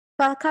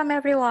Welcome,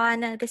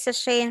 everyone. This is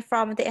Shane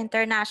from the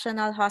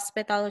International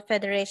Hospital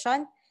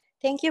Federation.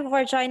 Thank you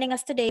for joining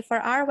us today for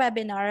our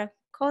webinar,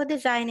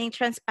 Co-Designing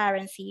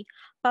Transparency,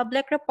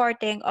 Public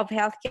Reporting of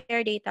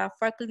Healthcare Data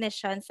for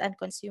Clinicians and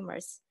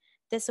Consumers.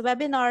 This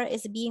webinar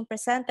is being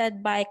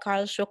presented by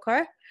Carl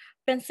Schucker,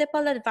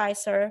 Principal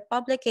Advisor,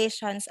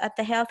 Publications at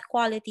the Health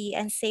Quality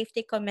and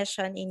Safety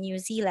Commission in New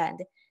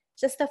Zealand.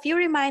 Just a few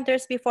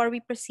reminders before we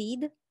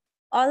proceed.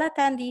 All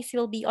attendees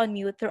will be on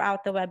mute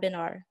throughout the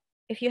webinar.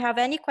 If you have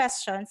any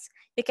questions,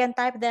 you can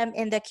type them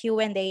in the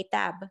Q&A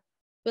tab.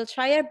 We'll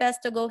try our best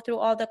to go through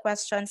all the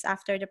questions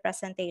after the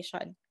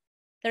presentation.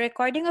 The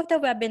recording of the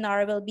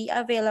webinar will be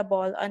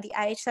available on the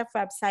IHF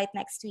website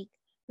next week.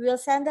 We will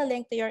send a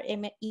link to your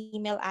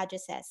email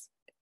addresses.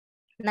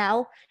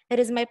 Now, it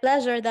is my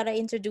pleasure that I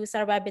introduce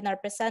our webinar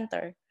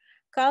presenter.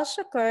 Carl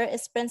Schucker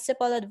is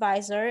Principal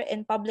Advisor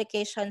in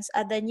Publications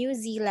at the New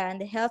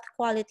Zealand Health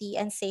Quality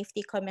and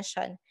Safety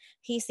Commission.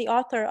 He's the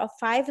author of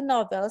 5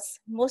 novels,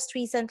 most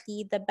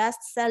recently the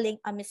best-selling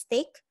A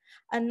Mistake,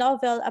 a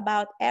novel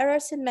about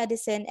errors in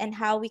medicine and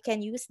how we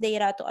can use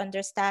data to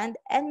understand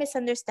and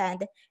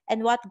misunderstand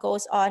and what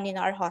goes on in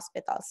our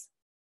hospitals.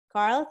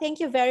 Carl, thank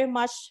you very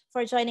much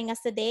for joining us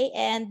today,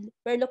 and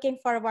we're looking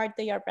forward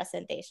to your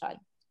presentation.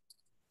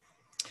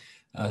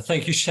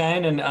 Thank you,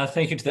 Shane, and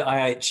thank you to the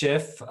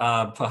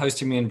IHF for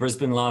hosting me in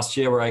Brisbane last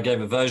year, where I gave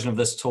a version of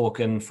this talk,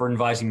 and for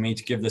inviting me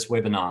to give this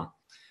webinar.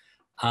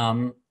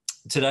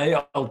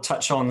 Today, I'll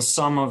touch on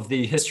some of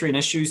the history and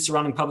issues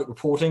surrounding public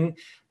reporting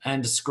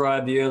and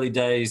describe the early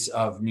days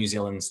of New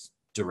Zealand's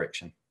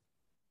direction.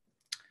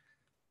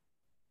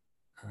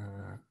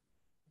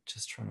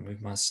 Just trying to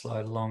move my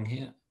slide along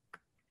here.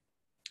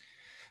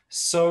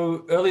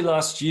 So early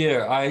last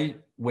year, I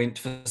went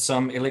for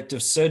some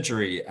elective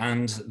surgery,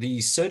 and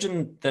the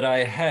surgeon that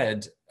I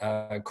had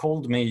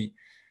called me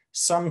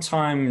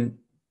sometime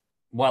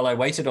while I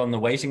waited on the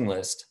waiting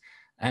list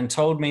and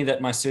told me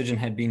that my surgeon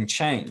had been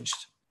changed.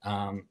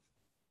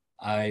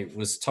 I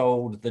was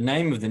told the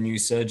name of the new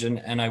surgeon,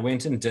 and I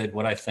went and did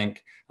what I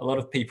think a lot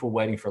of people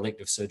waiting for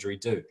elective surgery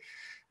do.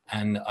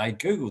 And I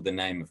Googled the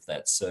name of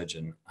that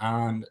surgeon,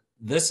 and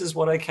this is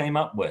what I came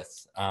up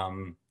with.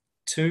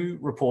 2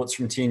 reports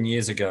from 10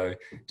 years ago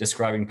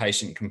describing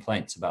patient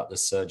complaints about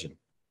this surgeon.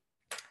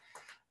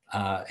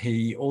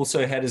 He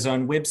also had his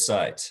own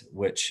website,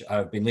 which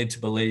I've been led to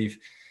believe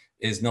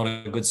is not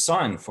a good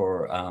sign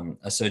for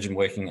a surgeon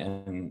working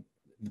in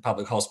the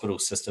public hospital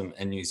system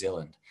in New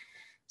Zealand.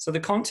 So the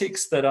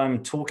context that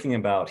I'm talking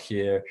about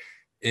here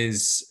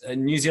is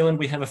in New Zealand,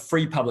 we have a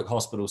free public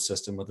hospital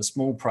system with a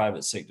small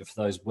private sector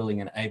for those willing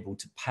and able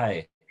to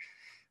pay.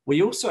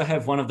 We also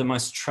have one of the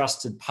most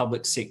trusted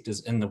public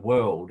sectors in the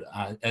world,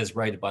 as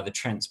rated by the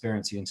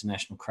Transparency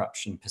International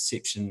Corruption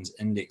Perceptions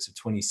Index of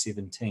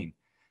 2017.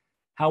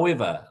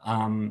 However,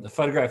 the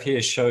photograph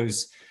here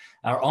shows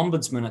our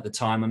Ombudsman at the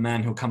time, a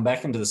man who'll come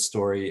back into the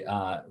story,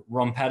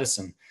 Ron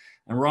Patterson.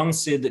 And Ron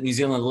said that New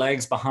Zealand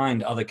lags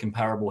behind other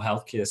comparable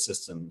healthcare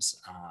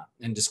systems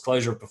in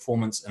disclosure of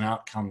performance and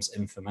outcomes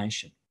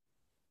information.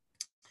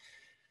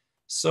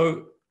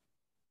 So,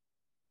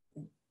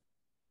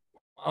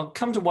 I'll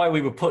come to why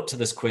we were put to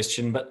this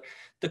question, but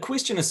the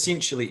question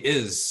essentially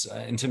is,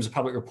 in terms of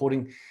public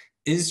reporting,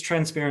 is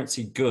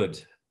transparency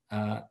good?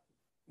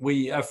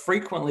 We are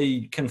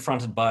frequently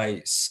confronted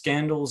by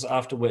scandals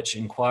after which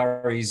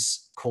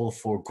inquiries call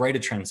for greater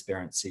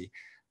transparency,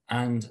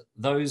 and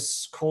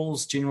those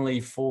calls generally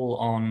fall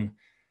on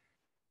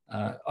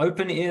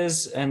open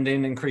ears and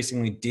then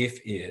increasingly deaf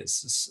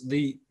ears.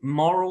 The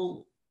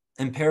moral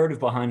imperative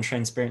behind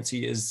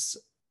transparency is,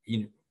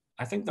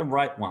 I think, the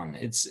right one.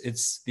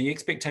 It's the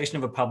expectation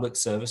of a public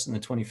service in the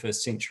 21st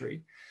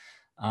century.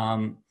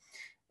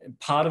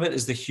 Part of it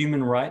is the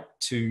human right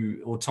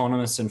to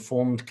autonomous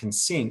informed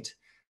consent,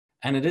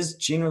 and it is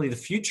generally the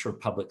future of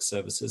public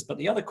services. But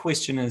the other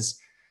question is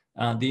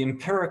the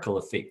empirical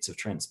effects of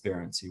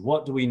transparency.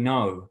 What do we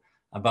know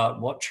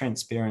about what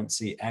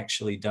transparency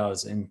actually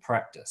does in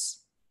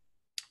practice?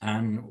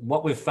 And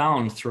what we've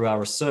found through our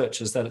research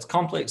is that it's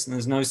complex and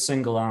there's no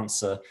single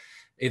answer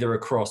either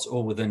across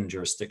or within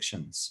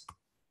jurisdictions.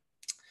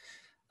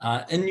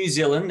 In New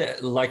Zealand,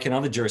 like in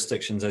other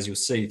jurisdictions, as you'll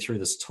see through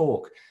this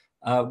talk,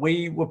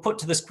 we were put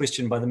to this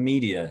question by the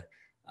media.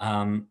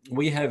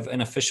 We have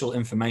an Official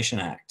Information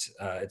Act.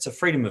 It's a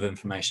Freedom of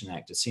Information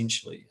Act,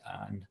 essentially.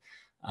 And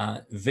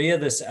via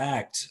this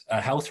act,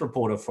 a health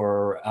reporter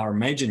for our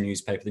major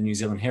newspaper, the New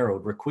Zealand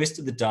Herald,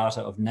 requested the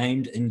data of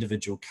named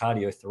individual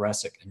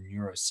cardiothoracic and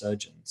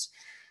neurosurgeons.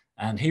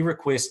 And he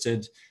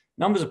requested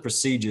numbers of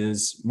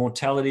procedures,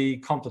 mortality,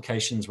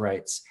 complications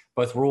rates,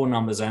 both raw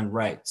numbers and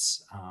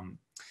rates.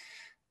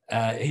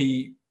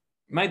 He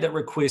made that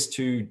request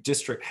to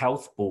district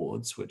health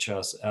boards, which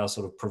are our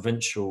sort of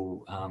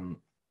provincial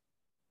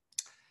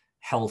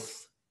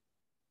health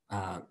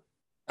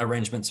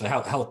arrangements for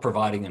health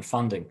providing and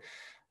funding.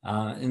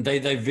 And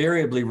they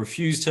variably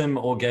refused him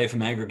or gave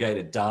him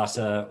aggregated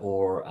data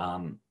or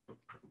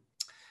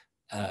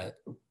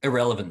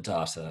irrelevant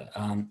data.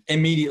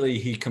 Immediately,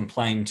 he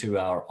complained to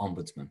our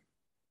Ombudsman.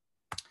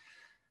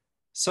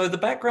 So the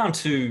background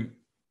to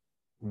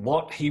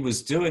what he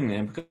was doing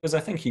there, because I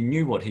think he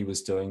knew what he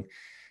was doing,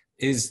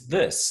 is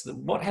this.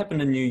 What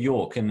happened in New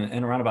York in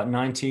around about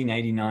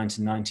 1989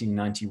 to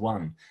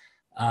 1991,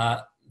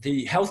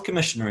 the health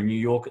commissioner in New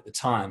York at the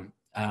time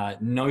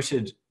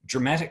noted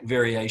dramatic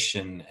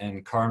variation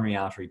in coronary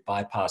artery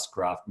bypass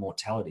graft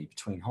mortality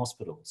between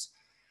hospitals.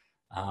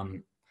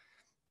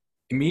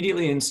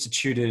 Immediately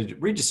instituted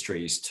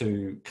registries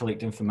to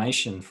collect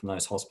information from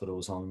those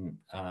hospitals on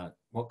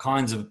what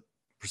kinds of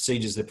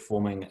procedures they're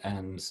performing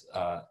and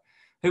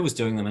who was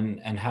doing them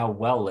and how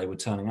well they were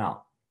turning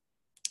out.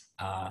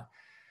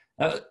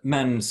 That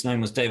man's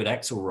name was David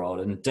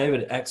Axelrod, and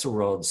David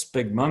Axelrod's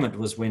big moment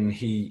was when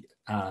they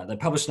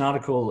published an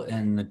article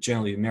in the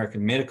Journal of the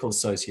American Medical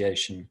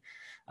Association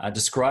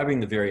describing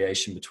the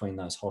variation between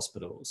those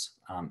hospitals,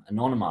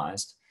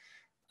 anonymized.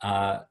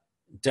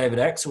 David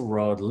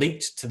Axelrod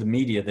leaked to the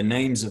media the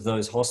names of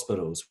those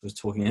hospitals, was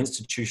talking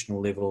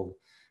institutional level,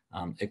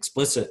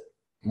 explicit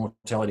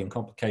mortality and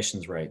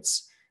complications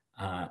rates.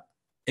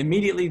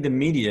 Immediately, the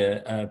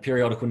media, a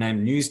periodical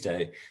named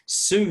Newsday,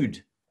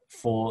 sued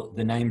for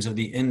the names of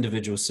the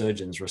individual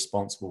surgeons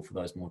responsible for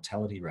those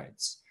mortality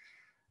rates.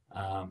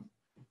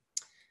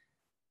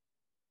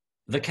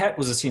 The cat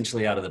was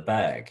essentially out of the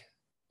bag.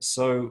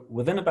 So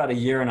within about a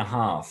year and a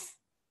half,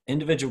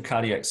 individual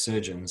cardiac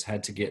surgeons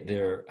had to get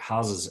their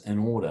houses in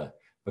order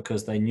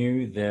because they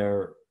knew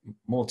their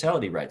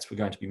mortality rates were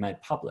going to be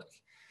made public.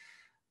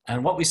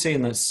 And what we see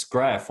in this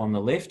graph on the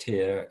left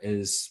here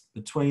is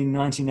between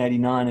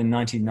 1989 and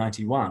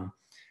 1991,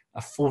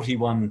 a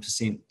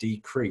 41%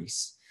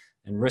 decrease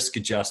in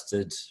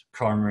risk-adjusted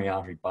coronary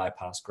artery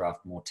bypass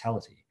graft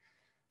mortality.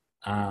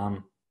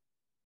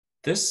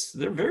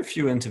 There are very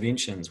few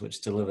interventions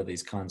which deliver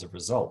these kinds of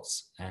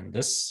results, and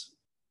this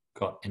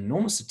got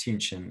enormous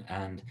attention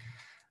and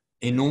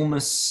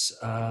enormous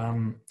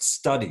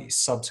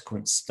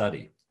subsequent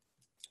study,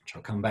 which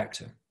I'll come back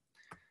to.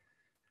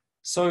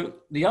 So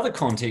the other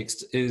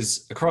context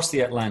is across the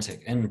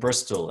Atlantic in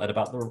Bristol at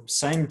about the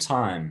same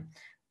time,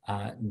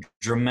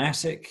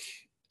 dramatically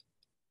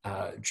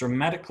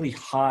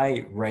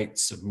high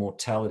rates of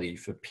mortality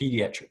for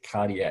pediatric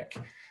cardiac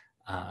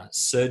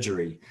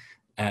surgery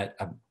at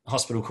a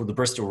hospital called the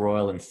Bristol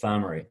Royal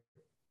Infirmary.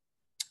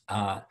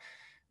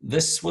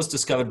 This was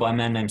discovered by a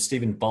man named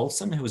Stephen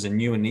Bolson, who was a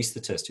new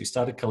anaesthetist who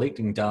started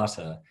collecting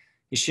data.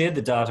 He shared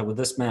the data with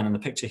this man in the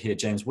picture here,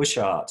 James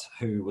Wishart,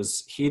 who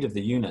was head of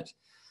the unit.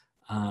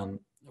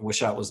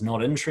 Wishart was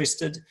not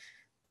interested.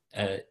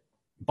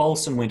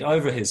 Bolson went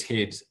over his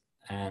head,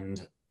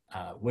 and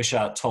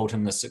Wishart told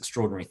him this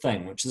extraordinary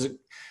thing, which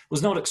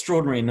was not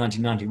extraordinary in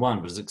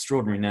 1991, but is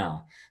extraordinary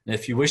now. Now,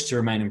 if you wish to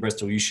remain in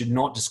Bristol, you should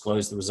not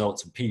disclose the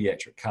results of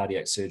pediatric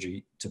cardiac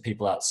surgery to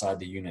people outside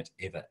the unit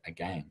ever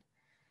again.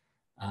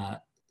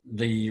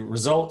 The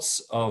results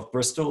of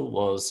Bristol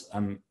was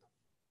a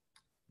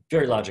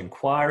very large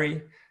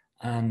inquiry,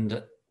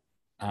 and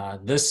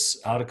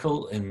this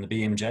article in the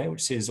BMJ,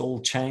 which says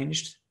all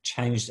changed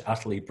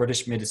utterly,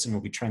 British medicine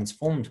will be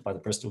transformed by the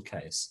Bristol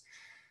case.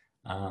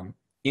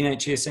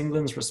 NHS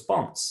England's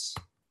response.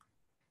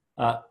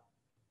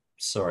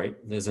 Sorry,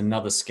 there's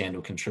another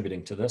scandal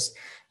contributing to this,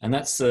 and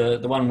that's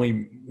the one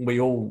we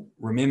all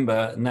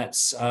remember, and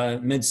that's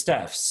Mid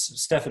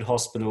Stafford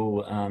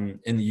Hospital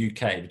in the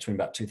UK between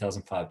about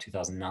 2005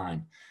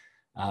 2009,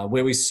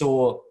 where we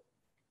saw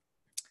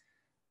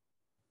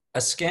a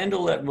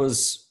scandal that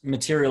was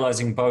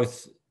materializing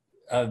both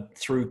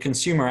through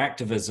consumer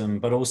activism,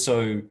 but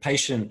also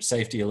patient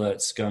safety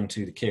alerts going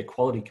to the Care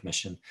Quality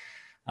Commission,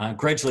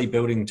 gradually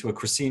building to a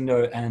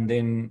crescendo and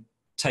then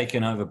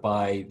taken over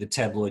by the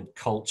tabloid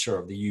culture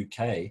of the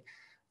UK,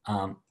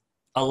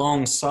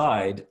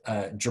 alongside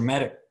a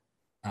dramatic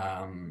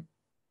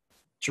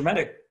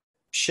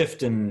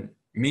shift in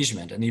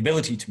measurement and the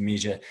ability to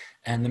measure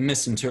and the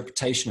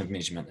misinterpretation of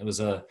measurement. There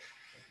was a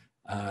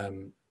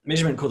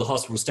measurement called the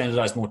Hospital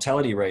Standardized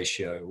Mortality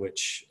Ratio,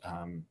 which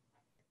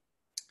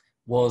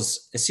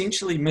was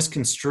essentially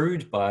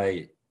misconstrued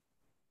by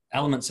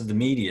elements of the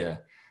media.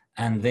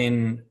 And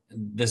then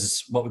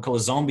there's what we call a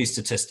zombie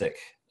statistic,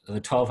 the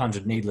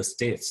 1,200 needless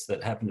deaths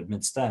that happened at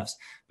Mid-Staffs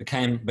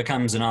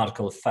becomes an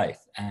article of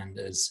faith and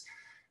is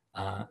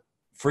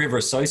forever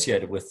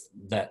associated with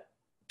that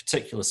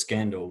particular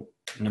scandal,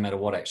 no matter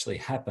what actually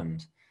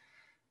happened.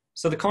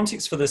 So the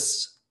context for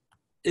this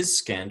is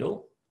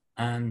scandal,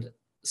 and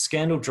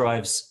scandal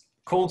drives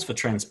calls for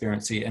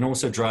transparency and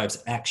also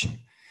drives action.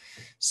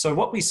 So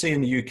what we see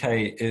in the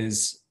UK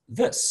is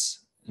this.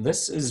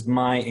 This is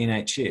My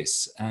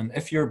NHS, and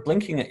if you're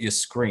blinking at your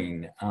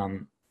screen,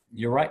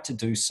 you're right to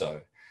do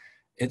so.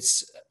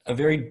 It's a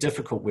very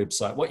difficult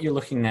website. What you're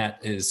looking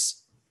at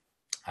is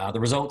the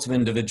results of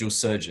individual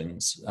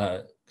surgeons,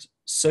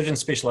 surgeons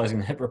specializing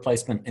in hip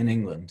replacement in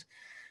England.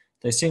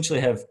 They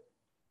essentially have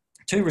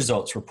two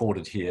results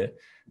reported here.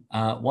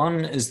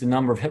 One is the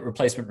number of hip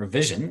replacement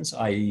revisions,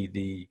 i.e.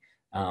 the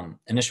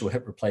initial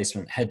hip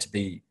replacement had to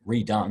be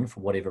redone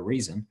for whatever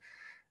reason.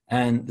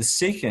 And the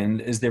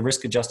second is their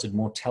risk-adjusted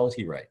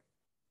mortality rate.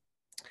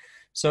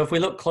 So if we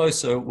look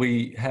closer,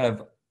 we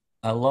have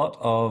a lot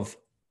of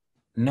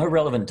no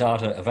relevant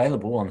data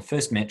available on the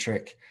first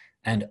metric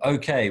and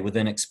okay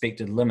within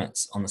expected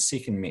limits on the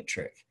second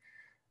metric.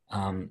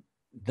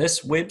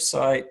 This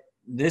website,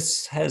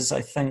 this has,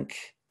 I think,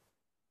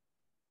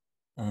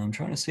 I'm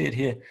trying to see it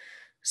here,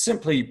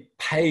 simply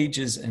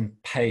pages and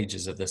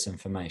pages of this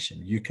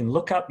information. You can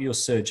look up your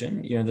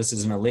surgeon. You know, this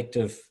is an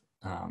elective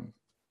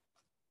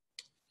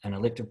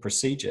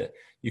procedure.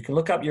 You can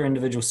look up your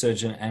individual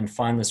surgeon and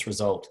find this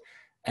result,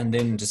 and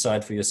then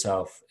decide for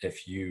yourself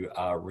if you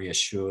are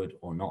reassured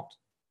or not.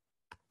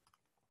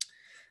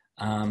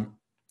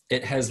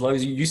 It has low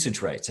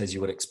usage rates, as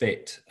you would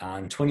expect.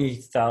 In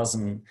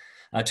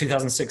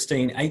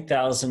 2016,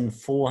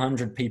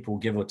 8,400 people,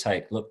 give or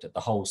take, looked at the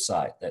whole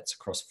site. That's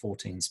across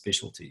 14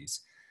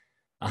 specialties.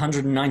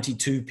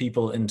 192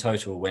 people in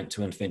total went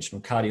to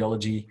interventional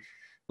cardiology.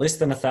 Less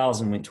than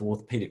 1,000 went to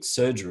orthopedic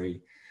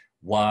surgery,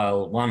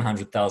 while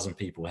 100,000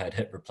 people had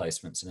hip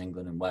replacements in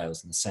England and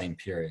Wales in the same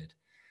period.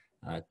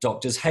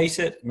 Doctors hate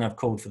it, and have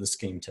called for the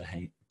scheme to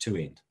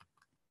end.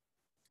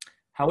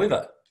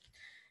 However,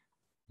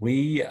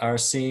 we are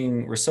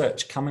seeing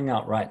research coming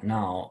out right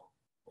now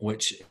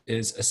which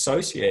is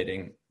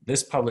associating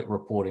this public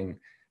reporting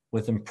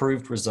with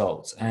improved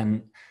results,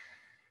 and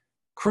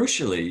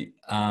crucially,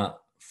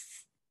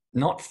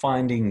 not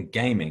finding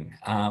gaming.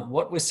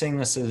 What we're seeing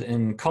this is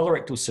in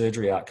colorectal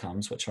surgery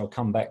outcomes, which I'll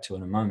come back to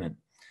in a moment.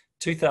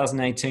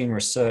 2018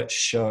 research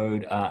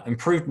showed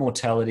improved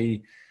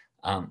mortality.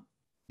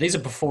 These are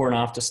before and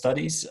after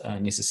studies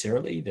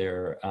necessarily. They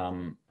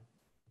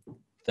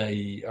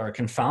are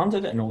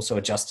confounded and also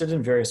adjusted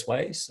in various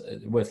ways,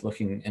 worth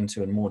looking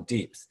into in more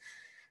depth.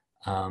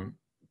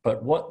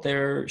 But what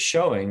they're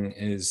showing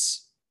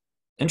is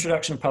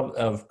introduction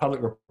of public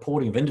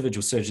reporting of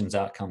individual surgeons'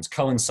 outcomes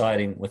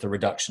coinciding with a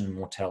reduction in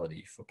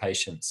mortality for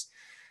patients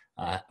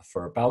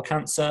for bowel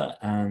cancer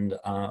and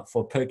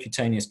for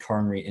percutaneous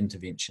coronary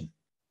intervention.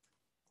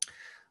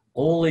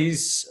 All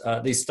these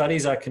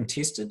studies are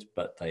contested,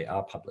 but they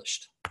are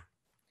published.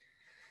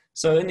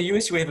 So in the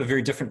US, we have a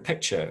very different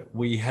picture.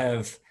 We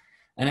have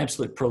an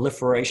absolute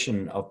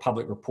proliferation of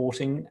public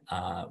reporting.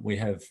 We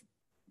have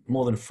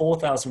more than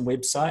 4,000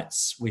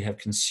 websites. We have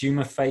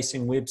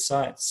consumer-facing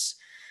websites.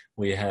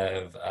 We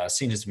have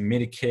Centers for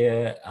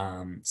Medicare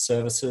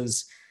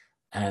services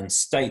and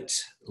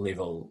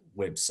state-level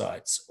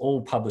websites,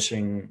 all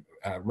publishing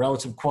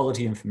relative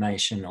quality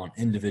information on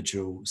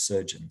individual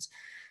surgeons.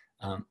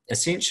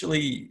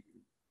 Essentially,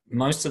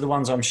 most of the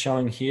ones I'm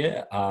showing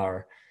here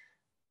are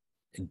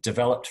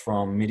developed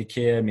from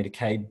Medicare,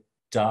 Medicaid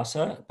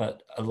data,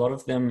 but a lot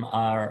of them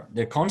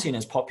their content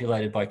is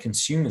populated by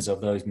consumers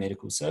of those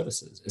medical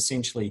services.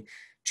 Essentially,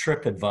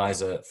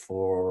 TripAdvisor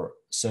for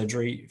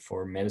surgery,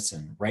 for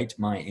medicine,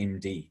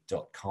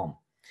 ratemymd.com.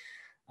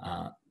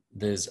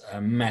 There's a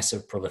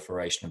massive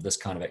proliferation of this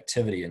kind of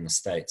activity in the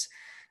States.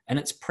 And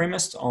it's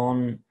premised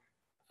on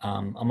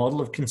a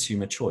model of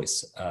consumer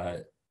choice,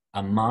 a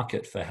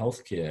market for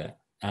healthcare.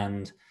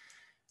 And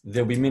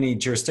there'll be many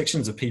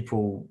jurisdictions of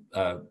people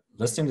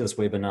listening to this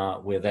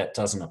webinar where that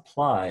doesn't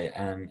apply,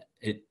 and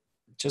it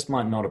just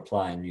might not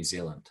apply in New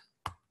Zealand.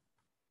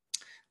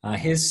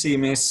 Here's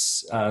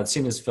CMS,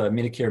 Centers for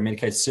Medicare and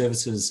Medicaid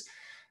Services,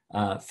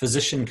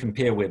 physician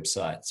compare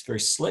website. It's a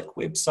very slick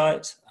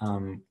website.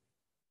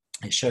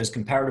 It shows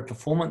comparative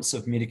performance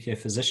of Medicare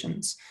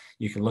physicians.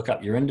 You can look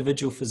up your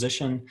individual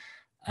physician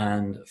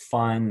and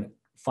find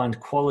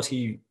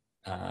quality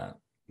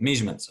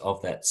measurements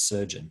of that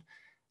surgeon.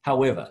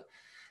 However,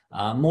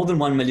 more than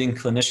 1 million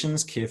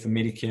clinicians care for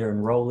Medicare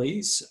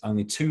enrollees.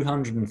 Only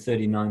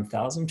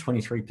 239,000,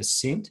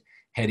 23%,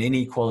 had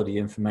any quality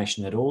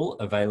information at all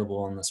available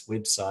on this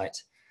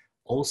website.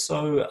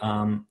 Also,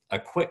 a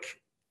quick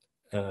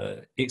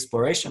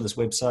exploration of this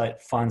website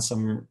finds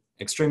some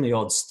extremely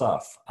odd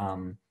stuff.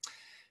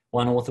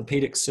 One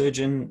orthopedic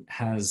surgeon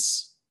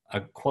has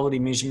a quality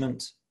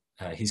measurement.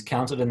 He's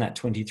counted in that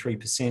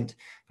 23%,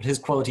 but his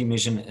quality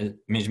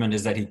measurement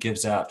is that he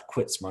gives out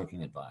quit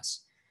smoking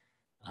advice.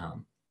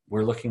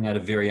 We're looking at a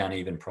very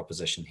uneven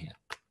proposition here.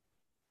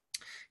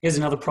 Here's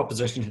another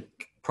proposition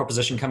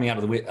coming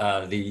out of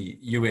the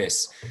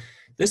US.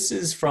 This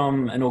is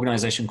from an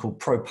organization called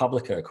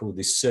ProPublica, called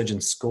the Surgeon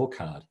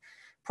Scorecard.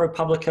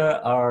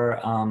 ProPublica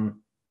are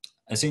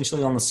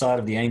essentially on the side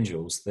of the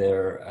angels.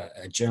 They're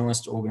a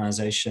journalist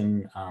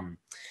organization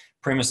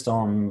premised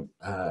on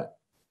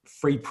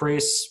free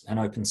press and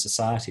open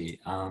society.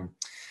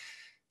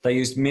 They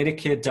used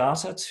Medicare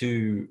data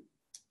to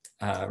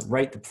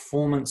rate the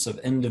performance of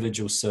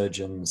individual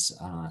surgeons,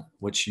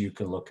 which you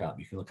can look up.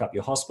 You can look up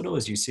your hospital,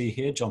 as you see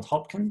here, Johns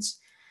Hopkins,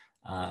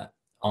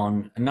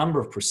 on a number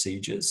of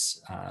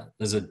procedures.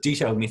 There's a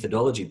detailed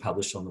methodology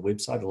published on the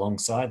website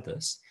alongside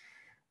this.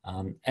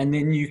 And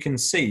then you can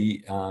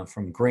see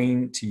from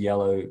green to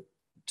yellow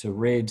to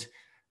red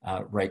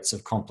rates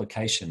of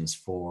complications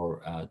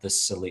for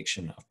this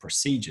selection of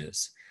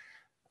procedures.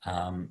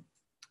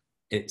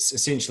 It's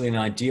essentially an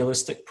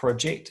idealistic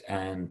project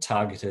and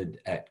targeted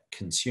at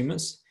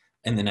consumers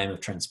in the name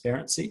of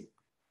transparency.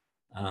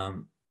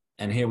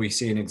 And here we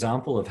see an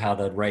example of how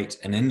they'd rate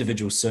an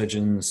individual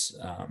surgeon's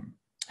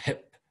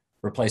hip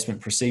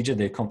replacement procedure,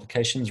 their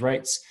complications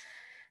rates.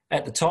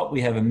 At the top, we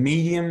have a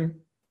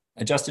medium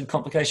adjusted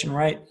complication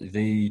rate.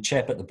 The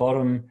chap at the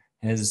bottom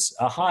has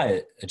a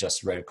high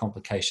adjusted rate of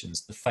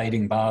complications. The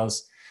fading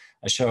bars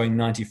are showing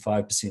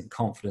 95%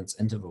 confidence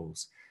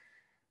intervals.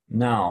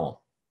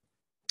 Now,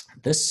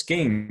 this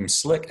scheme,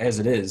 slick as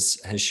it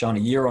is, has shown a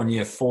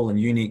year-on-year fall in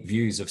unique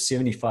views of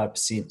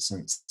 75%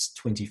 since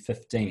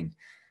 2015.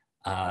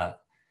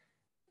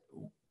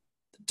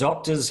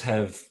 Doctors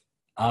have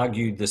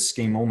argued this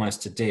scheme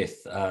almost to death.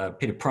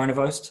 Peter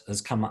Pronovost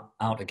has come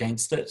out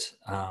against it.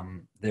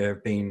 There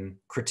have been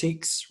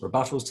critiques,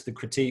 rebuttals to the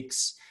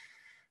critiques,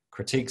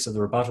 critiques of the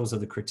rebuttals of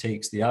the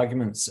critiques. The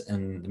arguments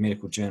in the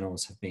medical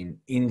journals have been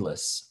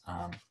endless.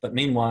 But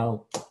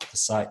meanwhile, the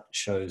site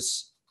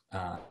shows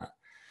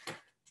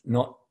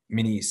not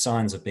many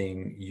signs of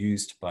being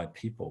used by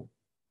people.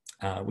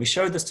 We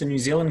showed this to New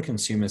Zealand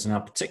consumers in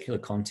our particular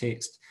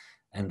context,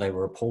 and they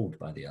were appalled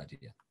by the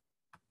idea.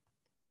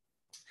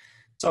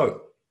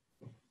 So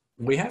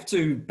we have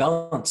to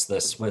balance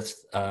this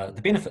with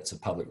the benefits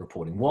of public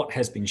reporting, what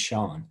has been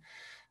shown.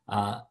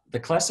 The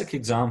classic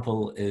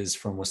example is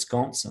from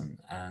Wisconsin,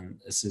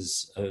 and this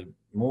is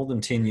more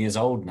than 10 years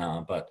old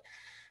now, but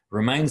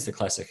remains the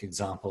classic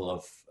example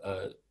of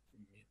a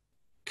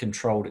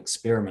controlled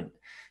experiment.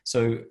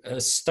 So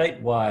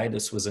statewide,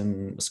 this was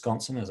in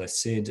Wisconsin, as I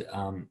said,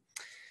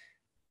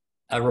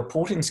 a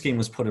reporting scheme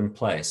was put in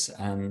place,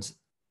 and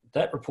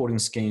that reporting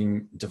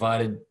scheme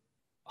divided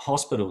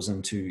hospitals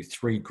into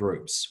 3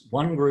 groups.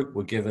 One group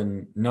were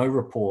given no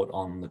report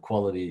on the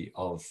quality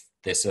of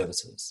their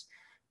services.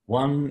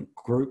 One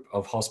group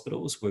of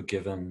hospitals were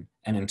given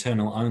an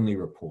internal only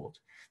report.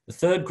 The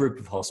third group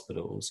of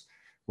hospitals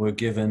were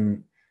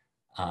given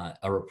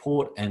a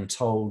report and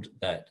told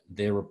that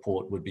their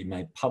report would be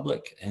made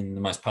public in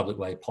the most public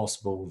way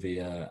possible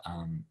via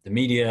the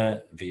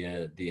media,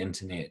 via the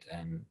internet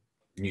and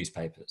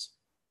newspapers.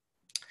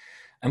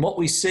 And what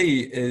we see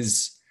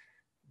is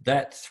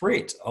that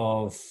threat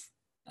of,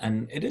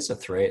 and it is a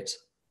threat,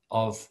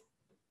 of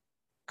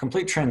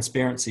complete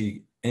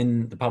transparency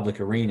in the public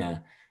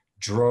arena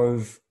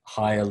drove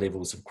higher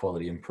levels of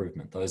quality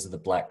improvement. Those are the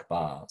black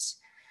bars.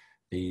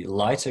 The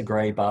lighter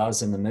grey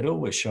bars in the middle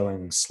were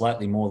showing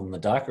slightly more than the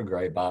darker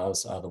grey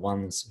bars are the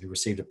ones who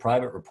received a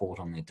private report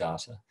on their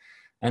data.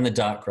 And the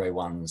dark grey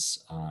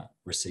ones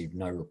received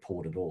no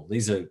report at all.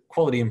 These are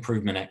quality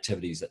improvement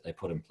activities that they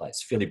put in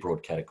place, fairly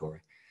broad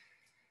category.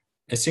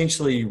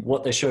 Essentially,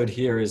 what they showed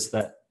here is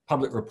that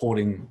public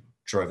reporting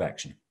drove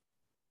action.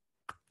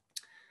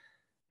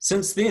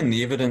 Since then,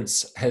 the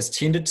evidence has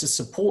tended to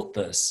support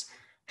this.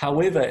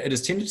 However, it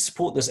has tended to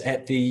support this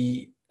at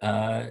the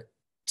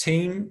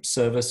team,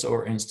 service,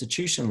 or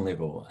institution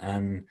level.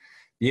 And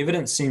the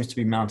evidence seems to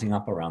be mounting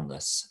up around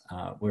this.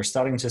 We're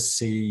starting to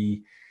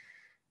see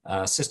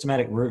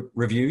systematic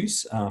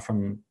reviews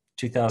from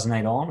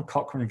 2008 on, a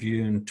Cochrane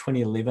review in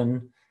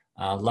 2011,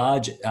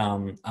 large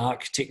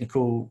ARC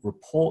technical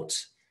report.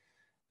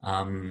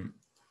 Gwyn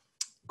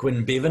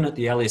Bevan at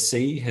the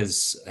LSE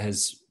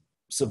has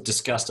sort of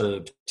discussed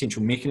a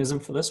potential mechanism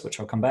for this, which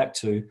I'll come back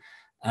to,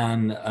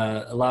 and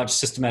a large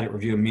systematic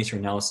review and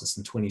meta-analysis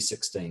in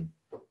 2016.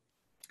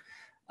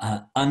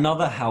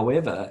 Another,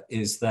 however,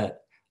 is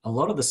that a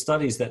lot of the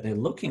studies that they're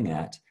looking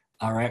at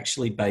are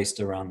actually based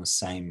around the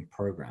same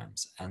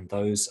programs, and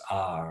those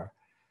are,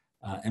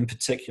 in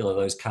particular,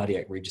 those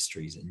cardiac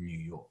registries in New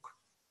York.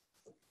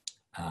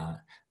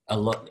 A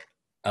lot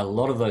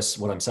of those,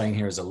 what I'm saying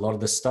here is a lot of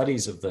the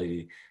studies of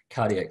the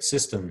cardiac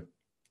system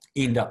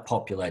end up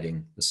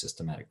populating the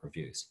systematic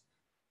reviews.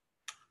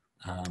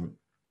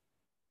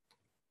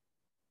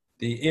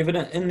 The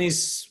evidence in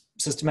these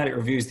systematic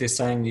reviews, they're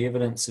saying the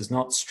evidence is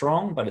not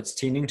strong, but it's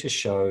tending to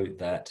show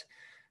that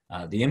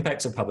the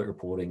impacts of public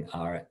reporting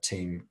are at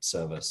team,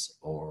 service,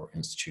 or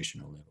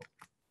institutional level.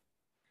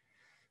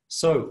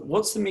 So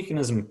what's the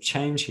mechanism of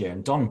change here?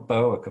 And Don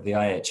Bowick of the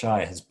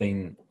IHI has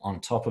been on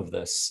top of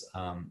this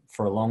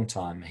for a long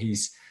time.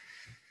 He's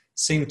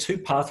seen 2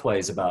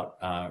 pathways about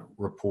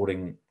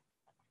reporting,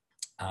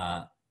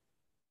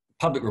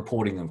 public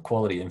reporting of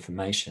quality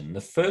information.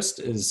 The first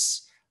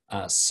is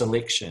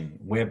selection,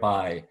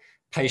 whereby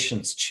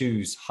patients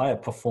choose higher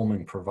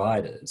performing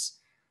providers,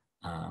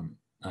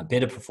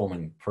 better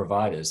performing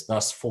providers,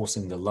 thus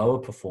forcing the lower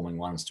performing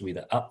ones to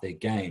either up their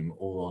game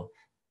or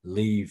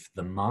leave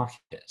the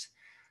market.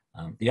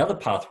 The other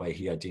pathway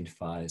he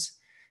identifies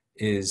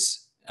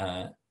is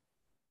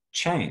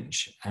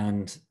change,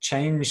 and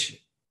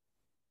change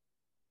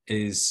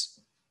is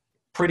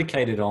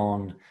predicated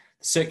on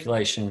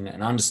circulation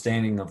and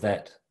understanding of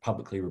that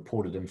publicly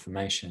reported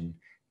information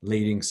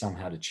leading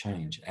somehow to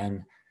change.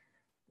 And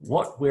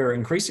what we're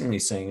increasingly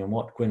seeing, and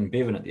what Gwyn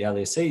Bevan at the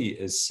LSE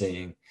is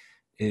seeing,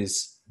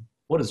 is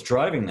what is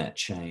driving that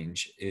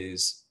change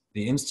is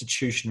the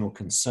institutional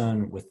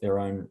concern with their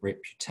own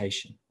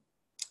reputation.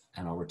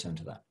 And I'll return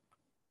to that.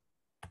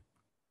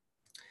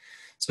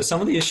 So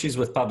some of the issues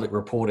with public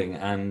reporting,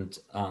 and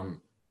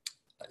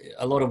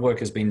a lot of work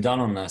has been done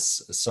on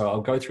this, so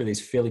I'll go through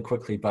these fairly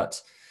quickly,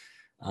 but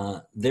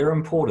they're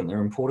important.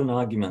 They're important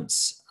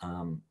arguments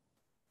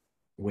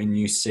when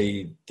you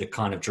see the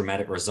kind of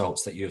dramatic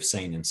results that you've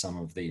seen in some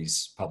of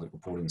these public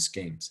reporting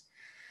schemes.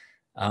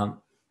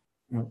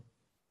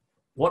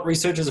 What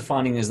researchers are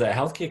finding is that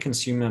healthcare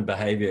consumer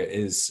behavior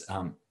is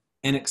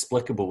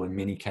inexplicable in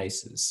many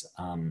cases.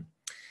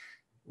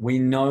 We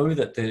know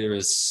that there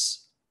is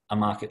a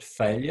market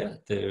failure.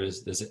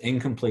 There's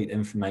incomplete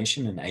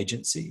information and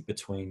agency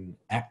between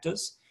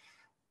actors.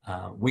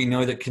 We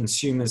know that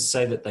consumers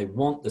say that they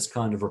want this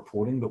kind of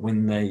reporting, but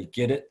when they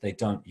get it, they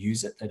don't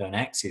use it, they don't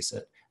access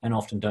it, and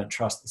often don't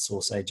trust the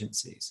source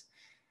agencies.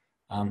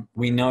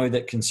 We know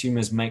that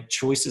consumers make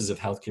choices of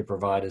healthcare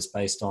providers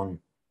based on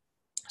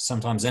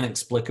sometimes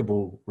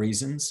inexplicable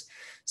reasons,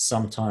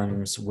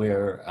 sometimes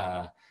where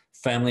a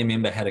family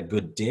member had a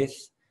good death,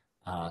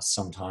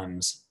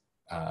 sometimes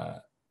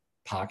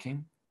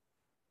parking.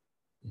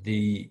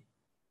 The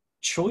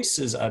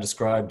choices are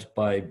described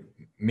by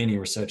many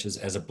researchers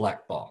as a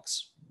black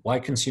box. Why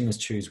consumers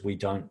choose, we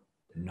don't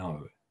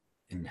know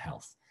in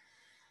health.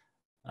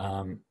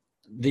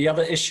 The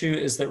other issue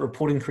is that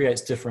reporting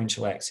creates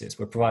differential access.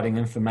 We're providing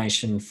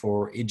information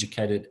for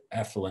educated,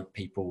 affluent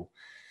people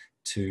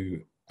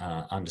to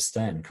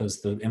understand,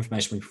 because the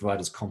information we provide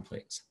is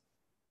complex.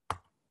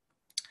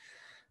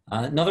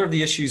 Another of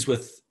the issues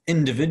with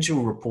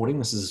individual reporting,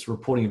 this is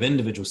reporting of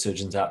individual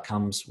surgeons'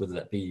 outcomes, whether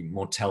that be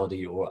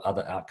mortality or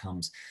other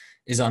outcomes,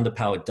 is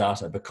underpowered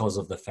data because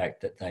of the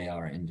fact that they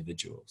are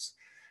individuals.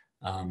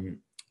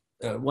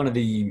 One of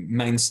the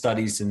main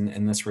studies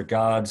in this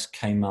regard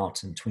came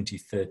out in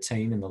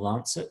 2013 in the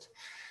Lancet,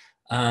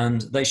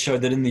 and they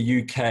showed that in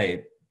the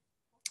UK,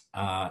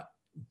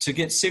 to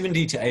get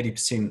 70 to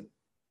 80%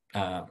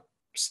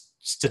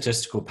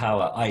 statistical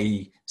power,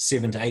 i.e.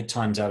 7 to 8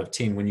 times out of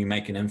 10 when you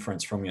make an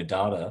inference from your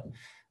data,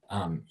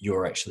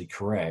 you're actually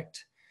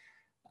correct.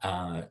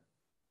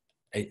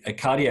 A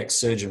cardiac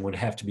surgeon would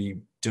have to be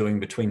doing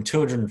between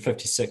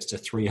 256 to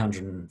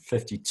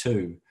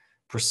 352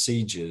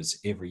 procedures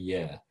every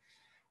year.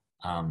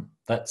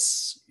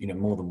 That's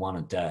more than one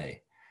a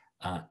day.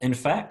 In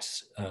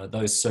fact,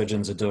 those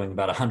surgeons are doing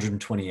about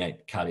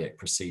 128 cardiac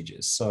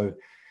procedures. So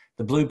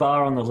the blue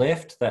bar on the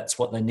left, that's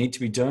what they need to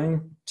be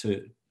doing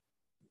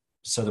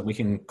so that we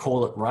can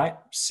call it right,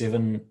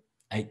 7,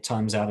 8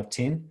 times out of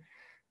 10.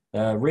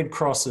 The red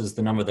cross is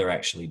the number they're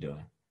actually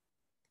doing.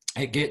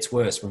 It gets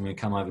worse when we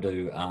come over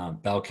to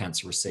bowel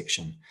cancer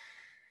resection.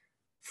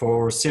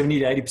 For 70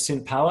 to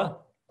 80% power,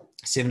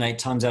 7, 8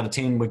 times out of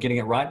 10, we're getting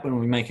it right when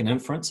we make an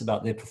inference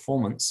about their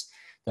performance.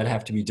 They'd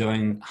have to be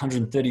doing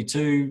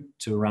 132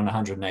 to around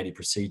 180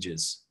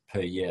 procedures per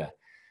year.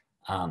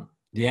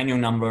 The annual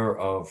number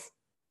of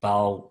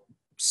bowel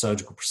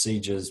surgical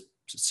procedures,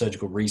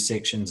 surgical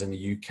resections in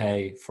the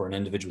UK for an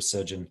individual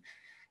surgeon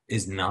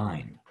is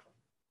 9.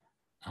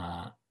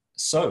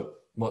 So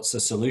what's the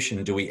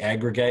solution? Do we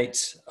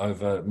aggregate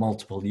over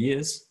multiple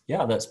years?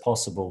 Yeah, that's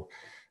possible.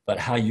 But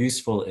how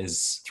useful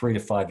is 3 to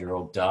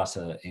 5-year-old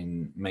data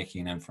in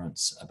making an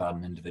inference about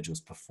an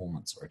individual's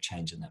performance or a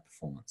change in that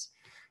performance?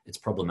 It's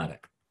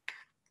problematic.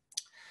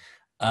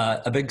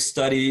 A big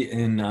study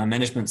in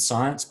management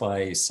science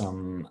by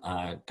some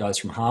guys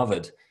from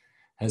Harvard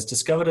has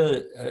discovered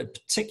a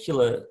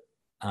particular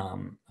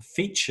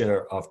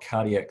feature of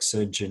cardiac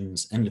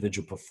surgeons'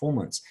 individual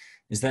performance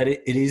is that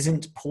it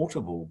isn't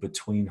portable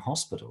between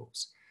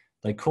hospitals.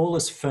 They call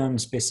this firm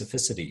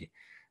specificity.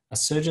 A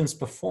surgeon's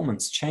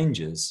performance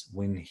changes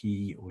when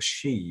he or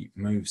she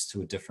moves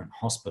to a different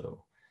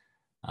hospital.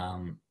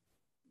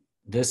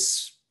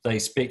 This, they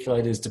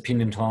speculate, is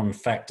dependent on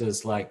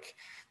factors like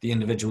the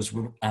individual's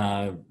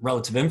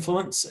relative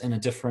influence in a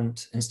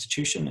different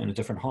institution, in a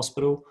different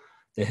hospital,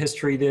 their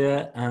history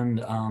there,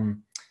 and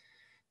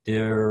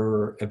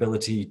their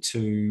ability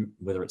to,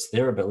 whether it's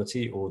their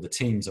ability or the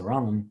teams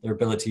around them, their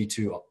ability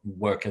to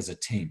work as a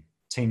team.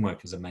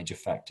 Teamwork is a major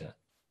factor.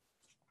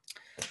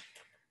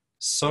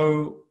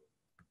 So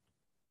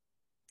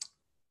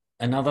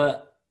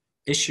another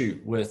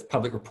issue with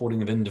public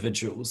reporting of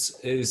individuals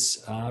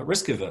is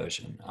risk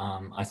aversion.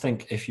 I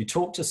think if you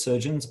talk to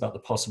surgeons about the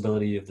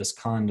possibility of this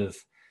kind of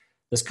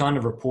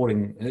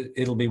reporting,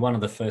 it'll be one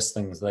of the first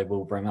things they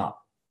will bring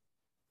up.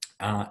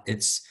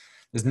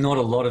 There's not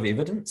a lot of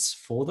evidence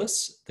for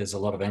this. There's a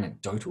lot of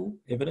anecdotal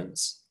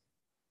evidence.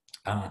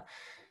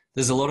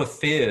 There's a lot of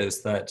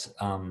fears that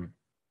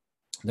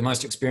the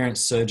most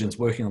experienced surgeons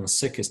working on the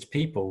sickest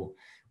people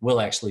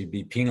will actually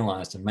be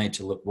penalized and made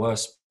to look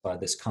worse by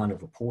this kind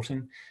of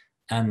reporting,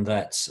 and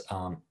that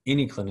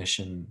any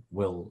clinician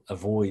will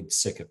avoid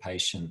sicker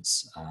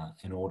patients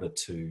in order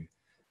to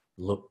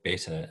look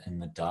better in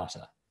the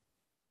data.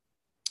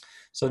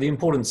 So the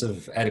importance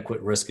of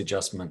adequate risk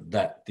adjustment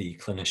that the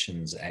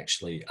clinicians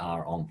actually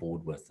are on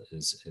board with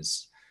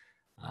is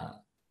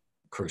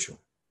crucial.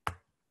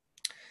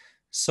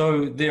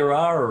 So there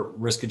are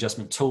risk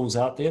adjustment tools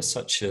out there,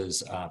 such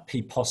as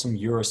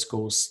PPOSM,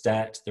 Euroscores,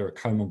 STAT. There are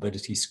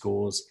comorbidity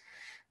scores,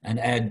 and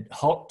ad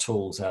hoc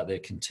tools out there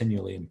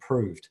continually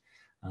improved.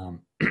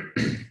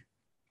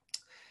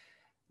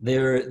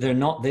 They're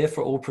not there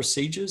for all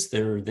procedures.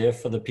 They're there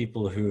for the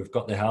people who have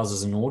got their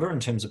houses in order in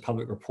terms of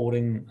public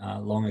reporting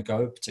long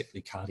ago,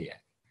 particularly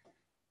cardiac.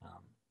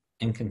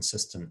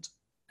 Inconsistent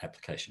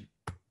application.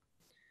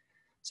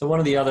 So one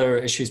of the other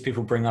issues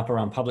people bring up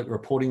around public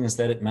reporting is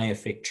that it may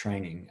affect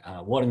training.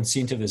 What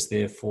incentive is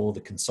there for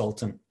the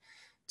consultant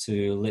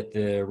to let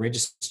the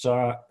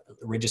registrar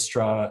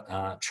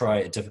try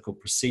a difficult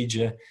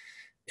procedure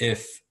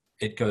if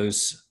it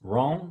goes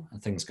wrong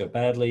and things go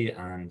badly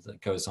and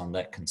it goes on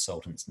that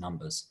consultant's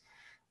numbers?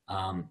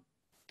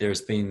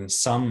 There's been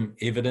some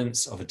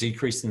evidence of a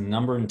decrease in the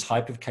number and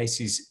type of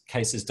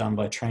cases done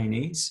by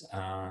trainees.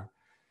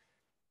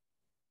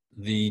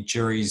 The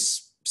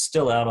jury's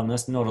still out on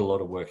this. Not a lot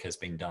of work has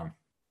been done.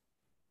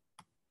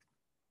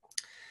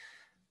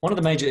 One of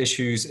the major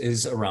issues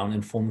is around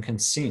informed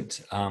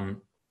consent.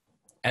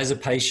 As a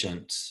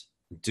patient,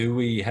 do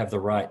we have the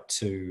right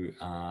to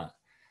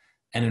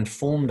an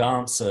informed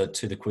answer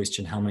to the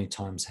question, how many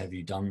times have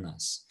you done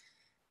this?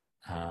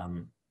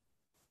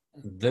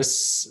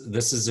 This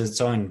is its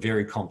own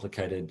very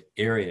complicated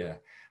area.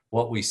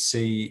 What we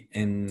see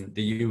in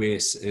the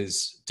US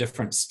is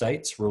different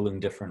states ruling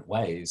different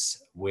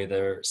ways,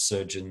 whether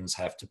surgeons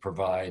have to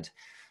provide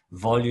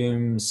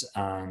volumes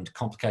and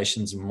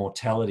complications and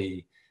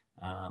mortality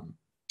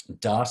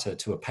data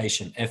to a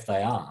patient if they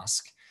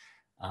ask.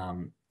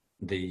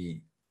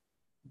 The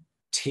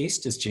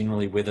test is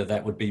generally whether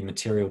that would be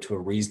material to a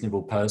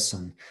reasonable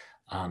person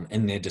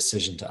in their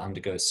decision to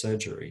undergo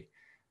surgery.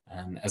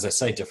 And as I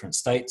say, different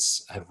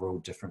states have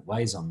ruled different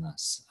ways on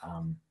this.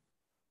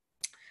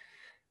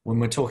 When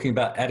we're talking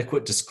about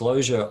adequate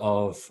disclosure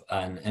of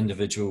an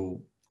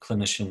individual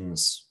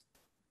clinician's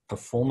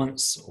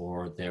performance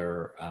or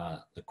their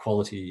the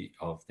quality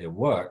of their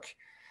work,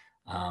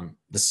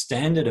 the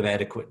standard of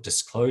adequate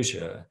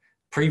disclosure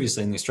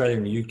previously in Australia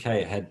and the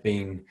UK had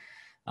been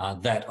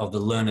that of the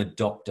learned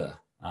doctor.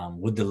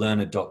 Would the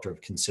learned doctor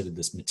have considered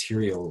this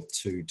material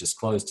to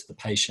disclose to the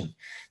patient?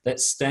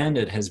 That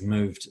standard has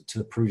moved to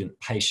the prudent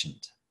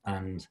patient.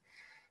 And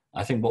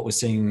I think what we're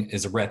seeing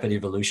is a rapid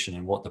evolution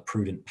in what the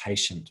prudent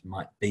patient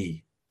might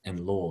be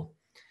in law.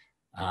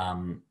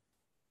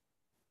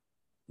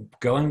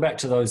 Going back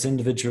to those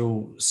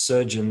individual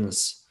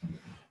surgeons'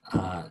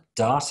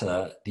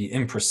 data, the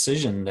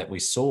imprecision that we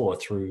saw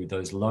through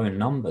those low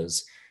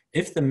numbers,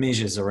 if the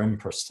measures are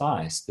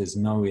imprecise, there's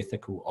no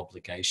ethical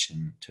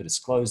obligation to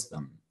disclose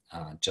them,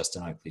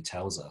 Justin Oakley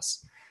tells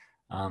us.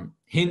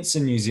 Hence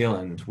in New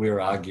Zealand, we're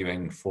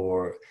arguing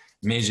for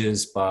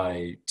measures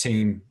by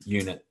team,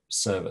 unit,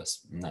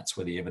 service, and that's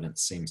where the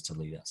evidence seems to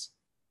lead us.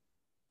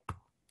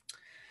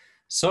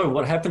 So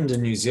what happened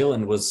in New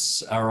Zealand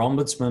was our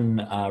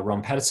Ombudsman,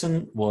 Ron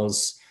Patterson,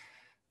 was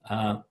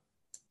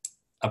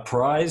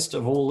apprised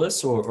of all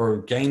this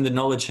or gained the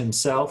knowledge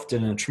himself,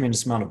 did a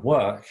tremendous amount of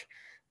work,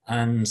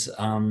 and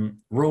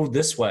ruled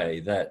this way,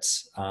 that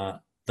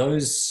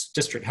those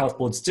district health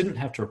boards didn't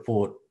have to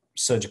report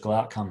surgical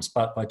outcomes,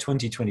 but by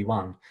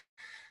 2021,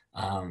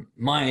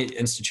 my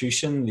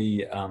institution,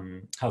 the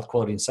Health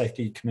Quality and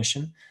Safety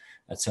Commission,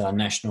 that's our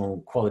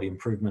national quality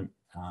improvement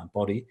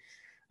body,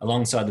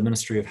 alongside the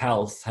Ministry of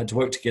Health, had to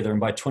work together and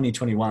by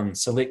 2021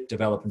 select,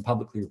 develop and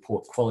publicly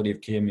report quality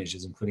of care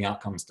measures, including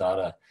outcomes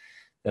data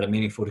that are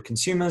meaningful to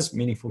consumers,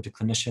 meaningful to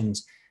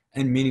clinicians,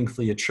 and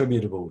meaningfully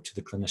attributable to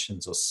the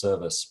clinicians or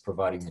service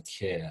providing the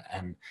care.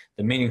 And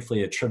the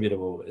meaningfully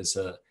attributable is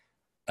a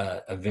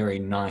very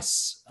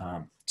nice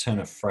turn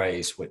of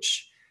phrase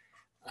which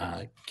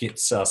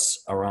gets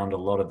us around a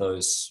lot of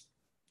those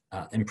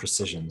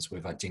imprecisions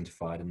we've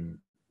identified in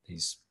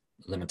these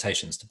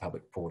limitations to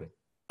public reporting.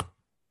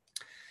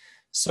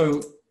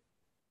 So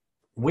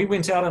we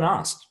went out and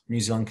asked New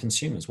Zealand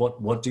consumers,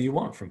 what do you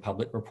want from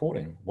public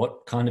reporting?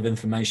 What kind of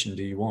information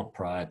do you want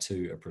prior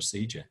to a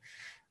procedure?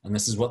 And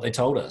this is what they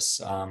told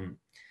us.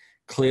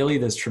 Clearly,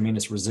 there's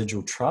tremendous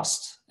residual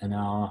trust in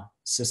our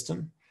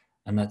system,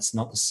 and that's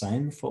not the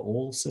same for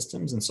all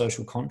systems and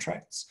social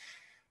contracts.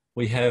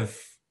 We have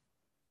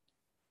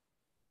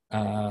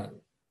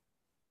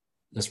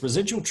this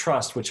residual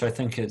trust, which I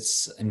think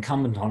it's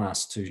incumbent on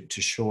us to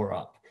shore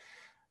up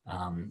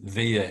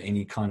via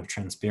any kind of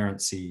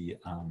transparency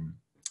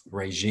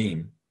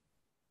regime.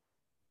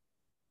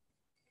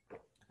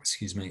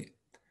 Excuse me.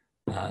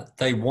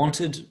 They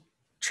wanted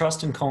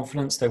trust and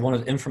confidence. They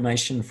wanted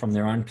information from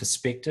their own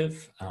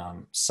perspective,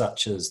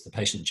 such as the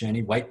patient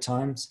journey, wait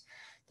times.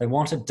 They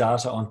wanted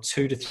data on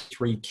 2 to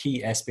 3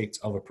 key aspects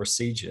of a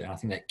procedure. And I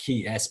think that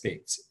key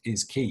aspect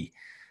is key.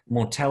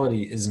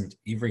 Mortality isn't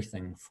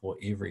everything for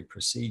every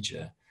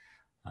procedure.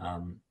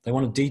 They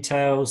wanted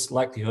details,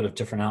 likelihood of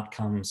different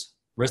outcomes,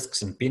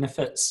 risks and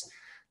benefits.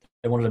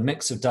 They wanted a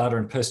mix of data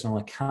and personal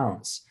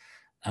accounts.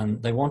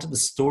 And they wanted the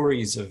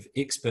stories of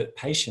expert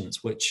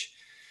patients, which,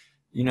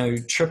 you know,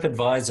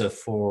 TripAdvisor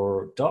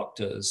for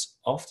doctors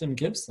often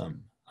gives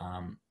them.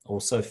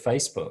 Also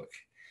Facebook.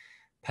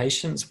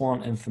 Patients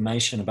want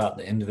information about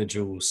the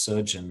individual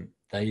surgeon.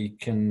 They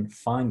can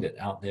find it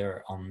out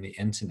there on the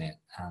internet.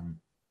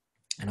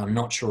 And I'm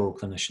not sure all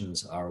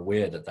clinicians are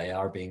aware that they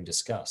are being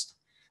discussed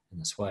in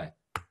this way.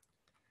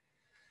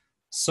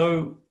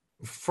 So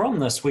from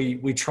this,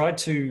 we tried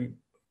to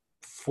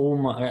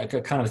form a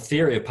kind of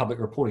theory of public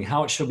reporting,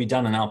 how it should be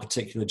done in our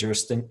particular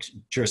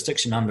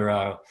jurisdiction under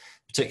our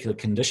particular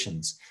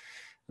conditions.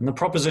 And the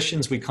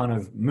propositions we kind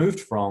of moved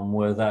from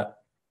were that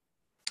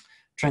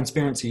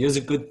transparency is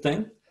a good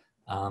thing,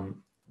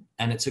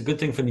 and it's a good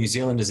thing for New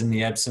Zealanders in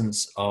the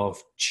absence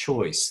of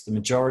choice. The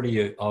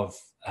majority of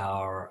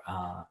our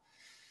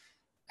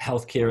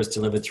healthcare is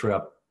delivered through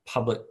our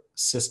public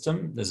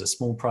system. There's a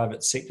small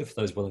private sector for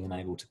those willing and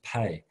able to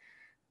pay.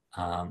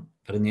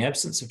 But in the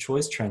absence of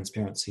choice,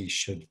 transparency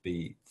should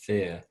be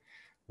there.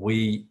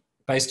 We,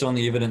 based on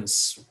the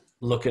evidence,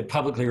 look at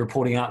publicly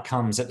reporting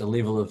outcomes at the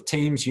level of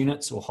teams,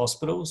 units, or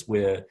hospitals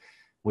where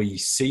we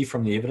see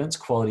from the evidence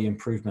quality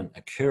improvement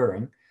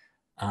occurring,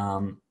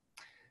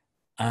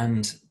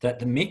 and that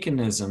the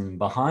mechanism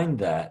behind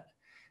that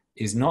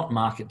is not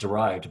market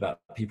derived about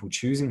people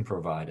choosing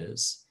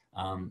providers,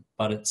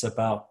 but it's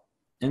about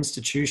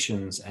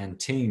institutions and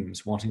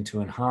teams wanting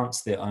to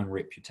enhance their own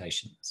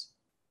reputations.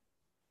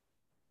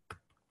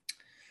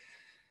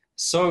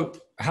 So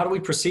how do we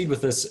proceed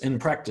with this in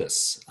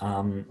practice?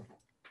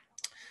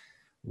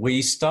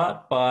 We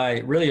start by,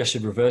 really I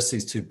should reverse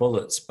these two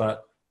bullets,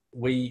 but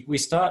we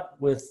start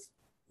with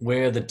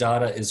where the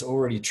data is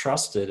already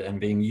trusted and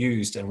being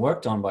used and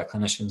worked on by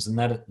clinicians,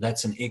 and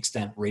that's in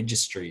extant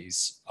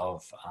registries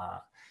of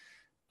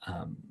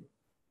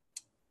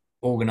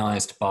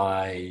organized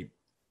by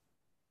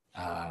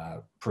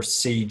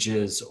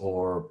procedures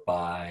or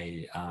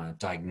by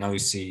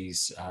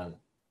diagnoses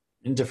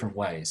in different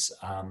ways.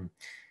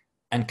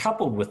 And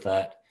coupled with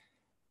that,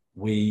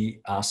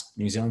 we ask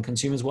New Zealand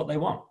consumers what they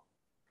want.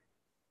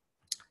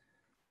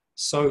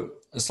 So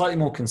slightly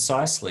more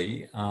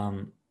concisely,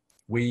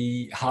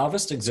 we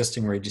harvest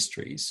existing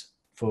registries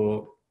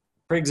for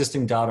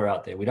pre-existing data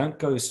out there. We don't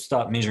go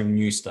start measuring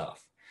new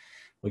stuff.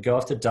 We go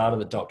after data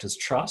that doctors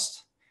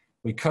trust.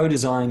 We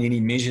co-design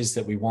any measures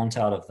that we want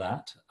out of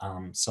that,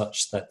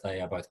 such that they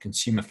are both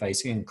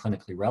consumer-facing and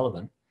clinically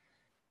relevant.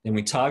 Then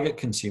we target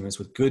consumers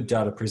with good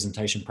data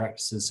presentation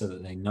practices so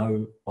that they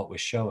know what we're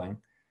showing.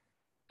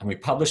 And we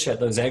publish at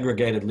those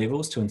aggregated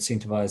levels to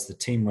incentivize the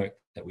teamwork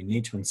that we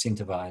need to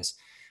incentivize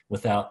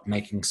without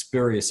making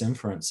spurious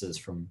inferences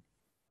from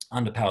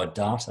underpowered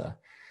data.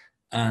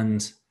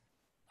 And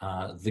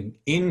the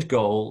end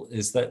goal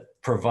is that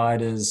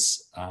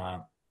providers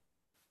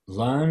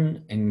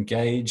learn,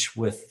 engage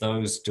with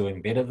those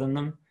doing better than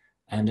them,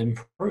 and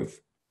improve.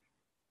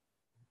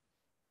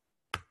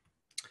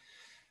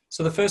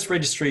 So the first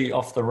registry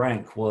off the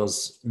rank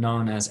was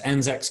known as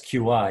ANZAC's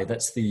QI.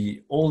 That's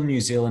the All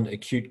New Zealand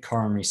Acute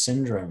Coronary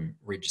Syndrome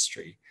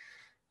Registry.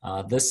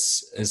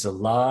 This is a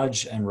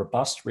large and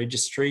robust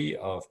registry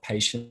of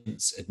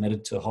patients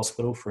admitted to a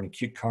hospital for an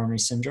acute coronary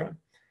syndrome.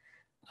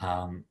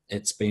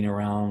 It's been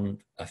around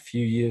a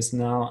few years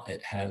now.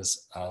 It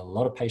has a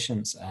lot of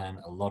patients and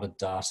a lot of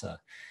data.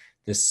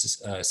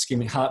 This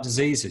ischemic heart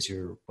disease, as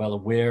you're well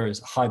aware,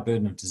 is a high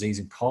burden of disease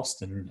and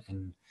cost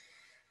in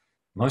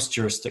most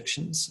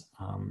jurisdictions.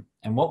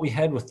 And what we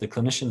had with the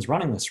clinicians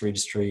running this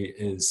registry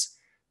is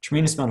a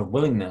tremendous amount of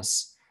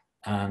willingness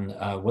and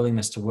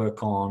willingness to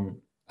work on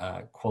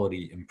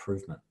quality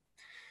improvement.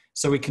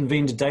 So we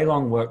convened a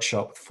day-long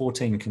workshop with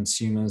 14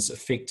 consumers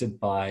affected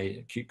by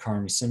acute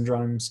coronary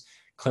syndromes,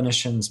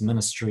 clinicians,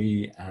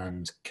 ministry,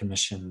 and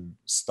commission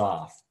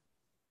staff.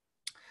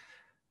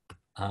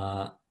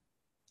 And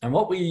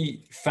what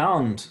we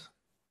found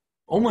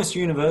almost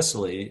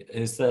universally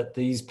is that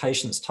these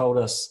patients told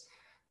us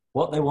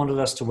what they wanted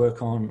us to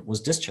work on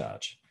was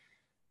discharge.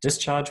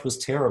 Discharge was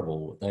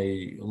terrible.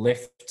 They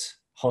left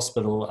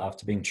hospital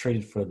after being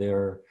treated for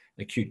their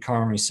acute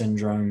coronary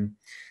syndrome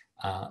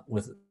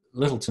with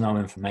little to no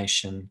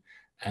information,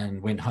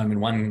 and went home. In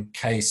one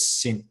case,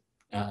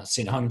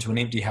 sent home to an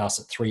empty house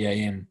at 3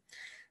 a.m.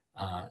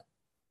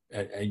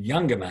 A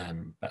younger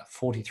man, about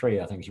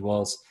 43, I think he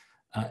was,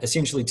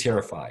 essentially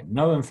terrified.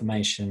 No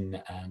information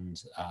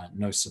and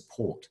no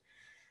support.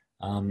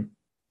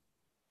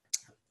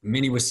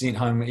 Many were sent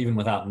home even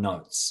without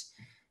notes.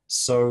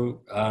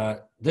 So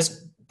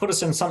this put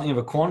us in something of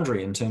a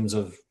quandary in terms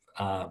of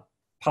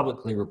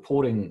publicly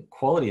reporting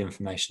quality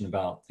information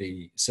about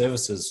the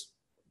services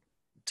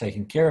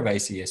taking care of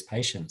ACS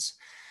patients,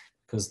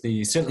 because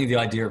certainly the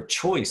idea of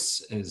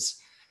choice is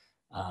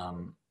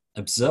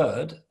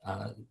absurd.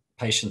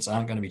 Patients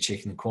aren't going to be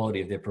checking the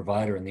quality of their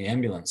provider in the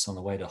ambulance on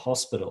the way to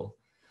hospital.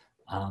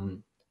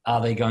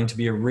 Are they going to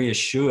be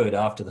reassured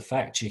after the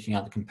fact, checking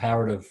out the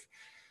comparative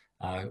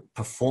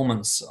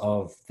performance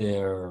of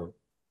their,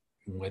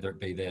 whether it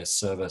be their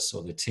service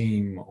or their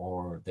team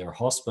or their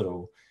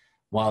hospital,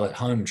 while at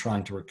home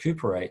trying to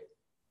recuperate?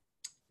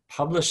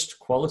 Published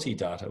quality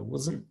data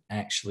wasn't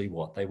actually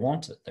what they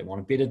wanted. They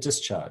want a better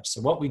discharge. So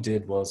what we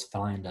did was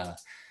find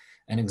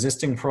an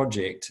existing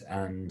project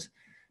and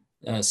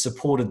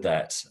supported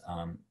that.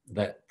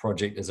 That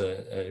project is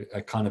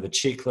a kind of a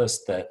checklist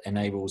that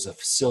enables a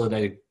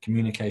facilitated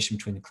communication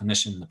between the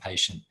clinician and the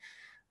patient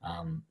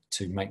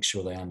to make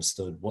sure they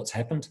understood what's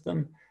happened to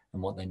them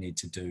and what they need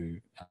to do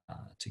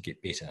to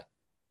get better.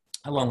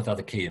 along with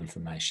other key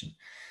information.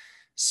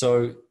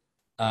 So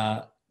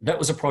that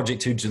was a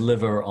project to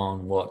deliver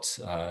on what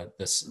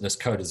this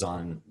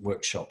co-design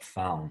workshop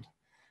found,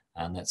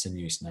 and that's in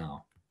use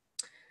now.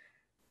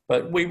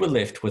 But we were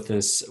left with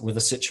a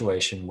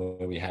situation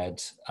where we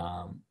had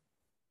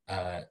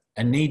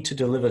a need to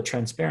deliver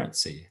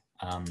transparency.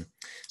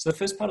 So the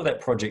first part of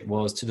that project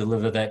was to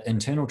deliver that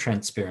internal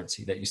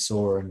transparency that you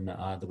saw in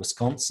the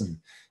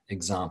Wisconsin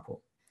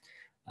example.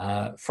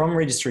 From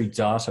registry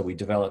data, we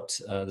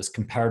developed this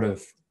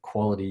comparative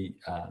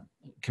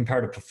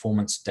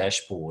performance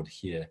dashboard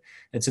here.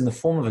 It's in the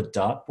form of a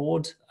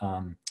dartboard.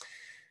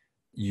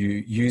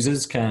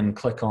 Users can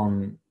click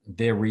on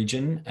their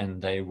region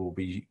and they will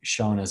be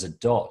shown as a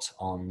dot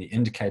on the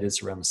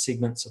indicators around the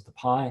segments of the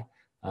pie.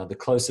 The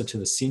closer to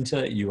the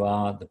center you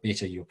are, the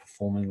better you're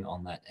performing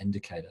on that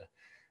indicator.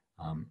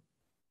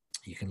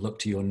 You can look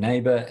to your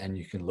neighbor and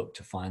you can look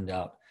to find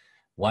out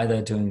why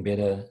they're doing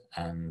better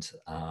and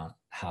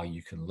how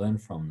you can learn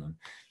from them.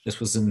 This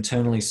was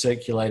internally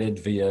circulated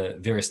via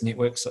various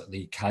networks, like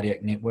the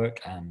cardiac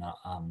network and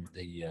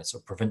the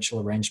sort of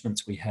provincial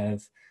arrangements we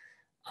have,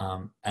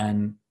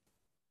 and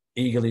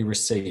eagerly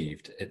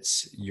received.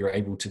 You're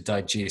able to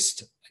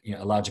digest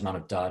a large amount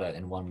of data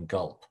in one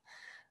gulp.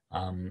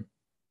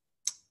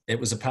 It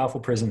was a powerful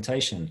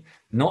presentation,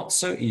 not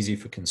so easy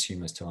for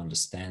consumers to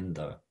understand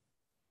though.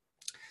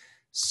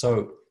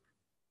 So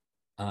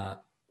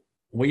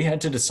we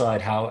had to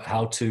decide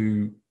how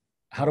to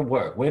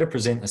work, where to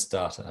present this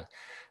data.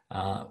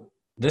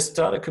 This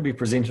data could be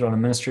presented on a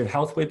Ministry of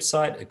Health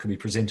website, it could be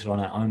presented on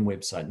our own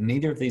website.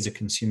 Neither of these are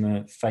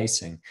consumer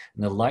facing,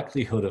 and the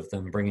likelihood of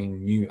them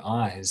bringing new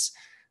eyes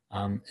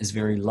is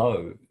very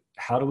low.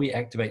 How do we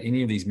activate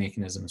any of these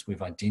mechanisms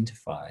we've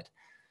identified?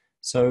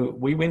 So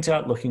we went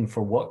out looking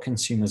for what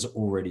consumers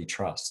already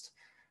trust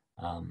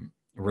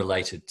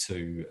related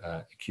to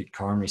acute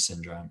coronary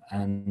syndrome.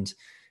 And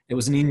it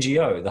was an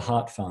NGO, the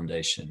Heart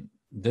Foundation.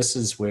 This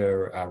is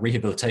where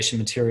rehabilitation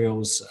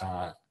materials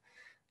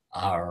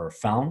are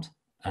found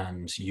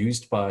and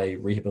used by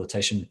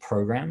rehabilitation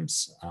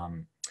programs.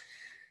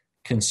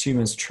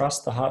 Consumers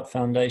trust the Heart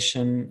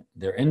Foundation,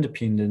 they're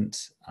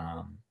independent.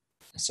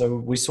 So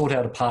we sought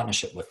out a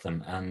partnership with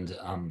them, and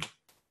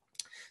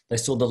they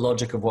saw the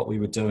logic of what we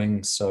were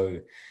doing. So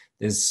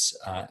there's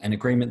an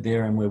agreement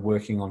there, and we're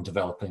working on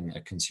developing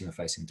a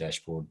consumer-facing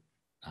dashboard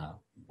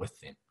with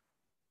them.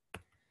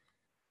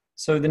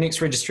 So the next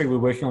registry we're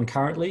working on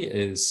currently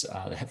is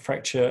the hip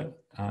fracture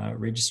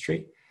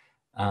registry.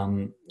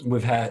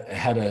 We've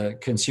had a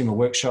consumer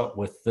workshop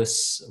with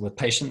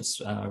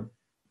patients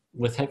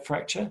with hip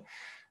fracture.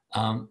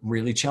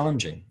 Really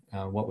challenging.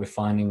 What we're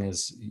finding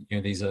is,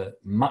 these are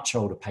much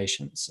older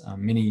patients.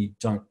 Many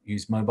don't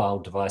use mobile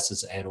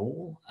devices at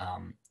all,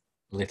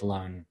 let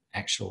alone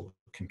actual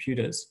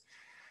computers.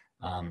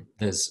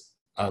 There's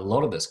a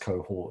lot of this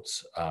cohort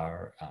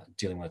are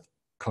dealing with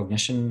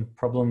cognition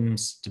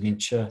problems,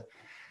 dementia.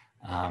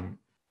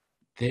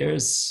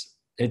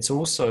 It's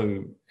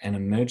also an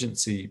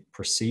emergency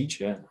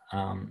procedure,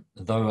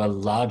 though a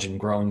large and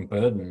growing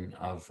burden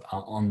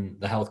on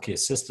the healthcare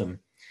system.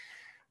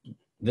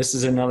 This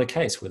is another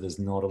case where there's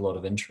not a lot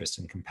of interest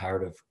in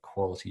comparative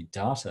quality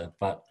data,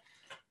 but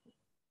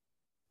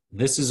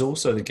this is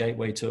also the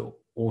gateway to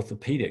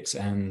orthopedics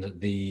and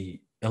the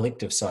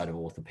elective side of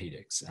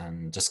orthopedics,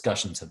 and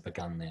discussions have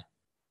begun there.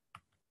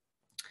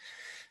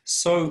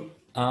 So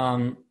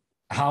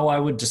how I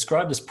would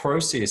describe this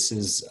process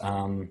is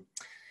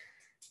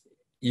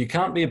you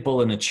can't be a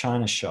bull in a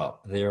china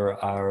shop.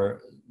 There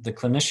are the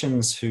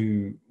clinicians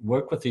who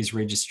work with these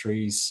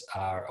registries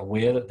are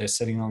aware that they're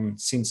sitting on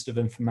sensitive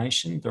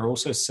information. They're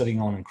also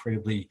sitting on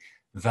incredibly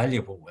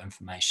valuable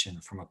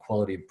information from a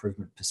quality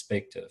improvement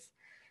perspective.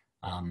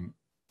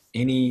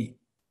 Any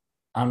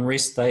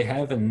unrest they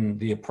have in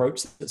the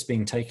approach that's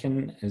being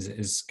taken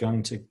is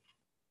going to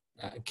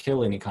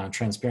kill any kind of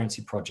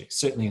transparency project,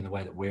 certainly in the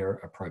way that we're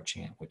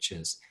approaching it, which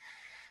is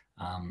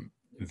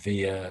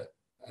via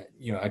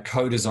a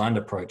co-designed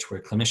approach where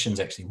clinicians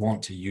actually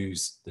want to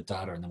use the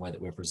data in the way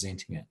that we're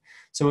presenting it.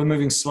 So we're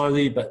moving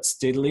slowly but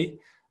steadily.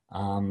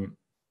 And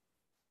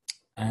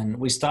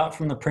we start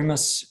from the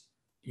premise,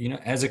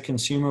 as a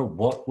consumer,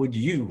 what would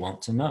you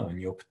want to know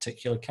in your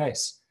particular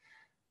case?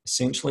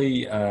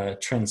 Essentially,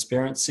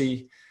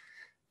 transparency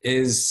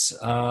is,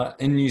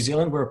 in New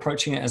Zealand, we're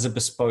approaching it as a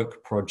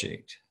bespoke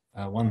project.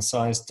 One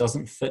size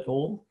doesn't fit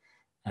all.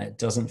 It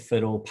doesn't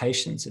fit all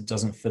patients. It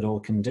doesn't fit all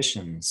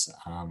conditions.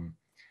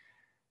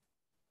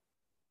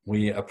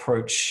 We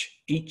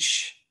approach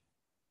each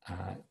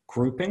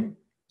grouping,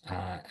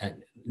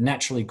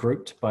 naturally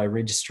grouped by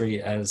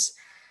registry, as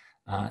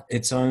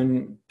its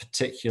own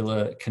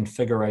particular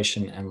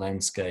configuration and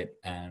landscape,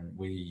 and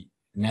we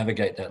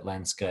navigate that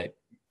landscape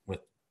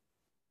with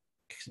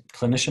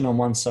clinician on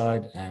one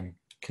side and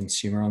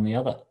consumer on the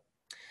other.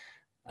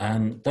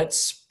 And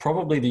that's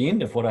probably the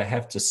end of what I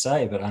have to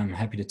say, but I'm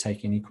happy to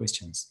take any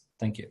questions.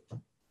 Thank you.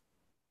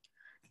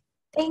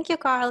 Thank you,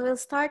 Carl. We'll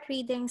start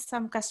reading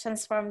some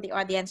questions from the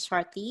audience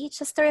shortly.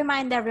 Just to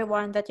remind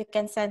everyone that you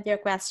can send your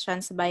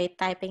questions by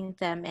typing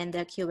them in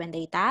the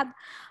Q&A tab.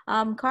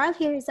 Carl,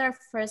 here is our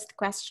first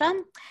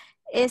question.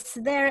 Is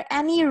there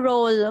any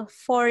role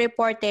for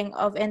reporting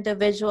of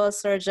individual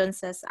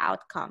surgeons'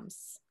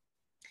 outcomes?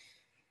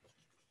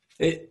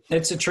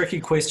 It's a tricky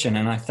question,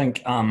 and I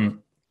think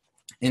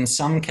in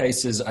some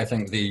cases, I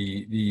think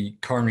the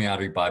coronary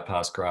artery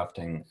bypass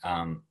grafting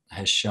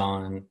has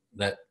shown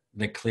that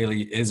there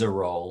clearly is a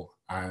role.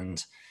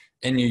 And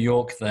in New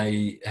York,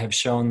 they have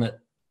shown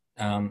that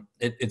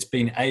it's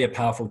been a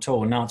powerful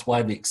tool, and now it's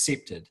widely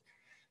accepted.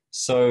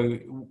 So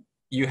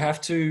you have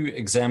to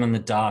examine the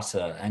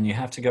data, and you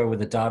have to go where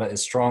the data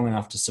is strong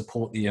enough to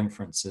support the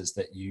inferences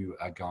that you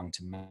are going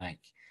to make.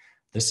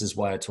 This is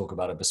why I talk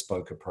about a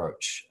bespoke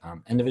approach.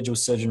 Individual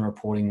surgeon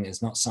reporting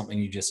is not something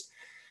you just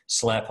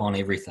slap on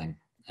everything.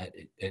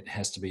 It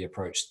has to be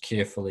approached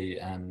carefully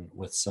and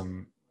with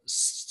some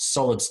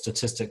solid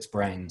statistics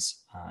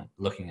brains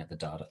looking at the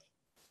data.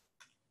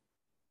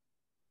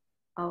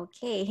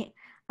 Okay.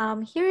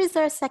 Here is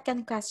our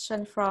second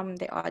question from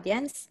the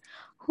audience.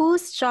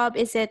 Whose job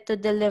is it to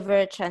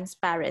deliver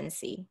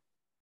transparency?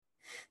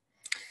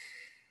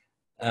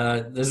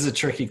 This is a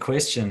tricky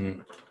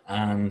question.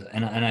 And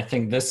I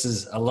think this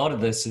is a lot of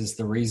this is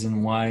the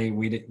reason why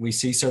we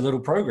see so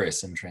little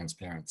progress in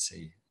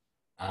transparency.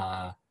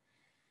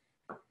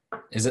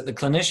 Is it the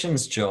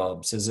clinicians'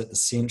 jobs? Is it the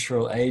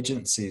central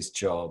agencies'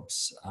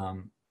 jobs?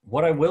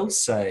 What I will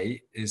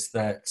say is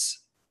that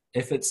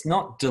if it's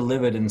not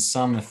delivered in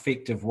some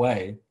effective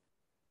way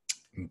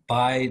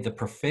by the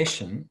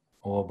profession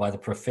or by the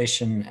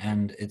profession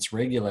and its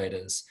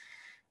regulators,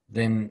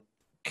 then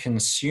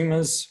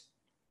consumers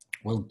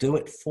will do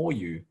it for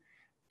you,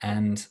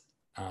 and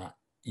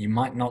you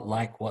might not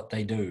like what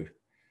they do.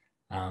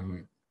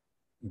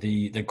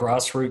 The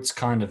grassroots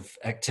kind of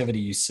activity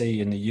you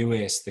see in the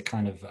US, the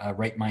kind of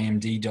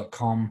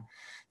ratemymd.com,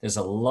 there's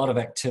a lot of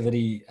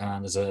activity.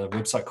 There's a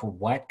website called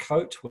White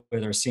Coat where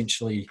they're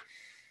essentially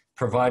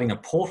providing a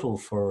portal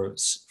for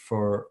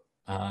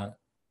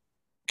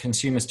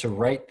consumers to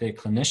rate their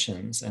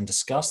clinicians and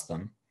discuss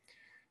them,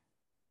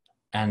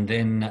 and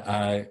then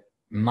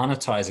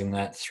monetizing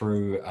that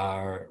through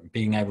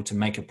being able to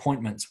make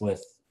appointments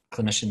with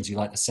clinicians you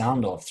like the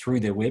sound of through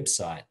their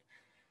website.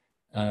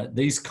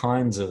 These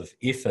kinds of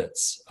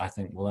efforts, I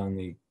think, will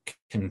only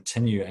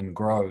continue and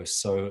grow.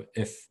 So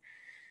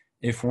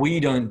if we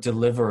don't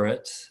deliver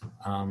it,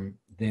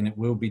 then it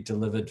will be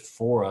delivered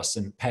for us,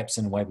 and perhaps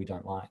in a way we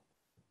don't like.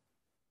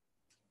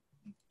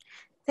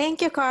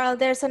 Thank you, Carl.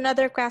 There's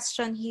another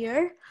question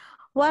here.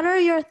 What are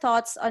your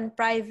thoughts on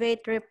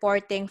private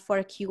reporting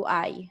for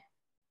QI?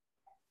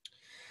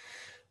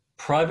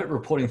 Private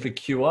reporting for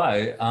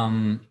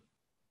QI,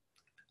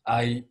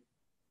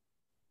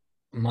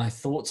 my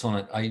thoughts on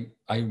it,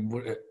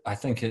 I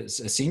think it's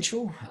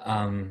essential.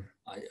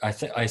 I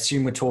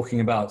assume we're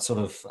talking about sort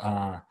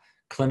of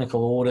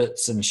clinical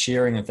audits and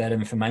sharing of that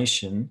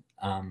information.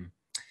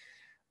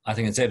 I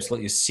think it's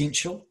absolutely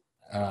essential.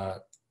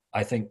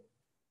 I think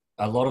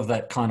a lot of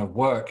that kind of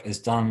work is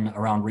done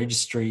around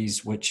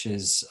registries, which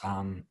is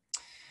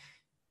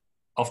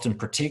often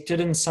protected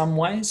in some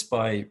ways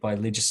by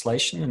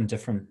legislation in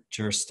different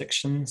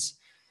jurisdictions.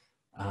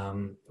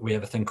 We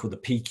have a thing called the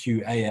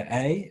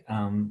PQAA,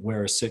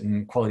 where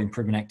certain quality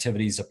improvement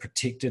activities are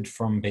protected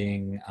from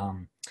being,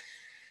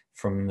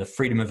 from the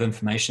Freedom of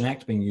Information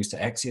Act being used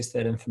to access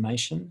that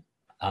information.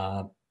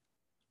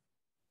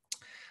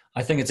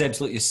 I think it's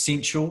absolutely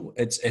essential.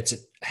 It's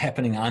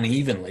happening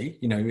unevenly.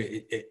 You know,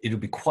 it'll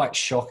be quite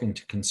shocking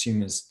to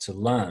consumers to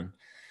learn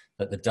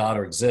that the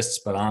data exists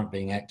but aren't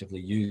being actively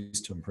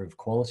used to improve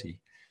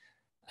quality.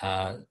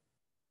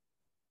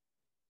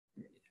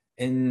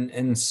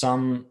 In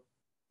some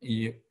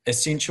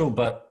essential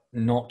but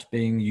not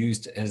being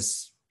used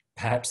as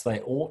perhaps they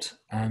ought,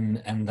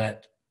 and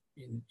that,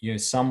 you know,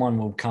 someone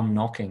will come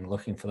knocking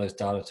looking for those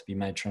data to be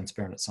made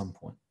transparent at some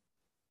point.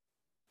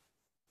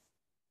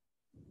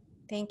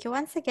 Thank you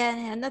once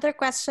again. Another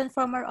question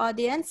from our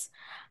audience.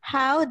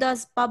 How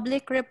does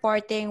public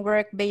reporting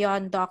work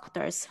beyond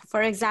doctors?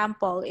 For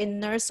example,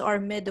 in nurse or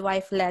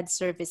midwife-led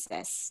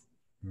services?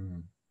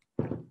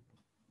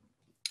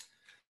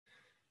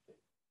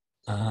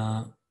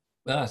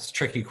 That's a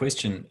tricky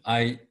question.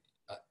 I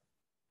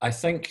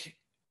think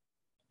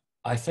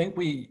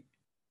we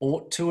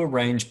ought to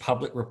arrange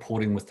public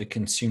reporting with the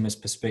consumer's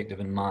perspective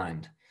in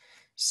mind.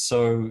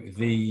 So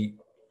the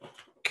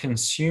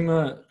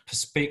consumer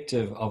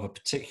perspective of a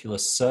particular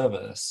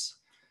service,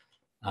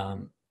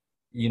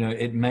 you know,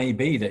 it may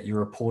be that you're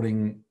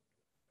reporting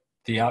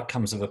the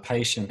outcomes of a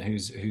patient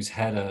who's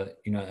had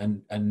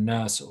a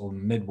nurse or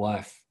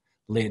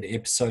midwife-led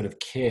episode of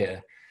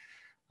care.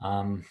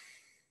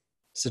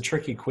 It's a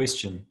tricky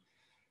question.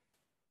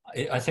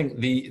 I think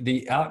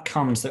the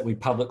outcomes that we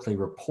publicly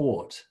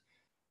report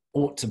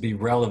ought to be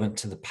relevant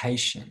to the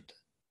patient.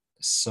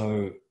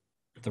 So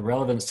the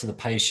relevance to the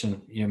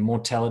patient, you know,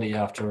 mortality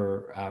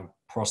after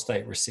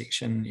prostate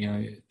resection, you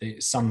know,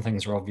 some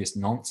things are obvious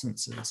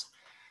nonsenses.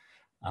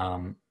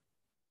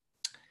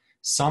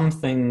 Some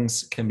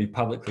things can be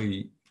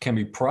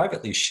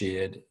privately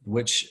shared,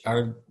 which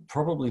are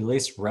probably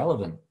less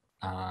relevant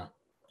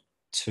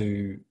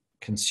to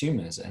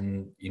consumers,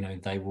 and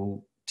they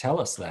will tell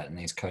us that in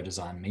these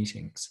co-design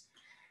meetings.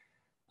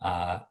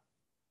 I'm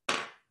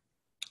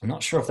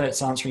not sure if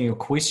that's answering your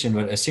question,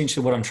 but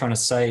essentially what I'm trying to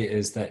say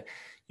is that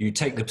you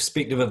take the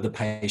perspective of the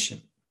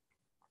patient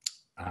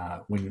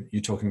when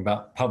you're talking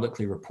about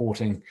publicly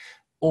reporting,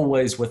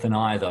 always with an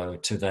eye though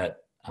to that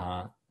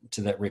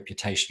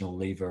reputational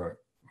lever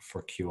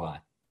for QI.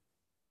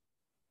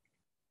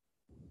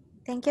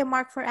 Thank you,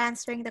 Mark, for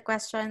answering the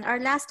question. Our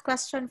last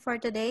question for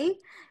today: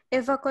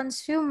 if a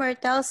consumer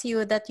tells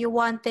you that you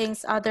want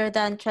things other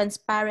than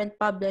transparent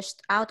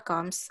published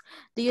outcomes,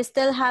 do you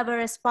still have a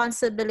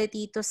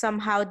responsibility to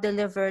somehow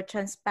deliver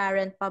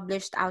transparent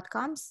published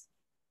outcomes?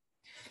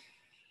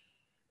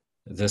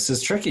 This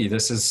is tricky.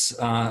 This is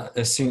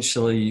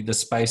essentially the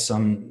space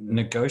I'm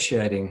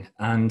negotiating.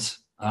 And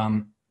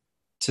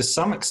to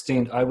some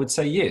extent, I would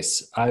say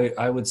yes.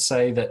 I would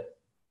say that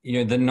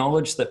the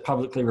knowledge that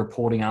publicly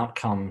reporting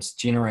outcomes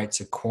generates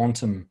a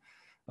quantum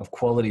of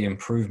quality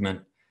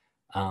improvement,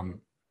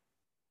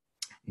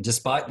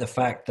 despite the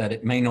fact that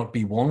it may not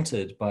be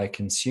wanted by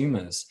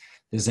consumers.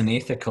 There's an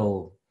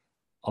ethical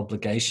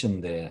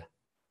obligation there.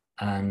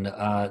 And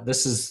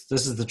this is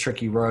the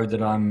tricky road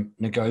that I'm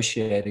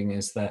negotiating,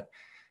 is that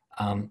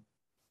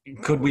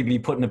could we be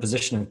put in a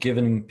position of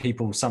giving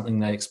people something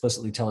they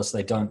explicitly tell us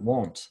they don't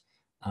want?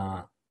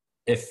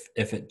 If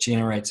it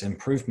generates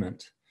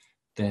improvement,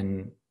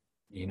 then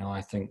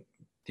I think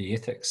the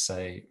ethics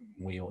say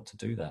we ought to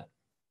do that.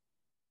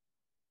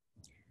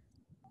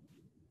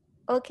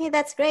 Okay,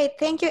 that's great.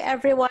 Thank you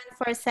everyone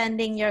for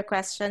sending your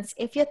questions.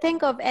 If you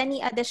think of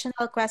any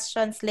additional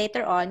questions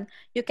later on,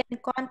 you can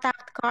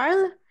contact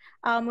Carl.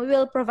 We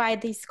will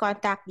provide his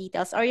contact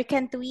details, or you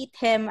can tweet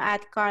him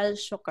at Carl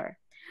Schucker.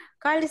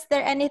 Carl, is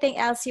there anything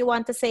else you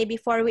want to say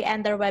before we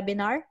end our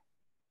webinar?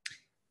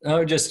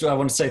 No, just I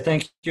want to say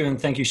thank you, and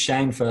thank you,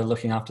 Shane, for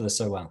looking after this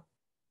so well.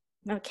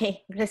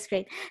 Okay, that's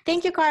great.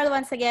 Thank you, Carl,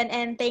 once again,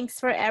 and thanks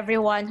for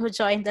everyone who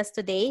joined us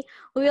today.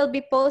 We will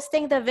be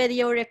posting the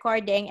video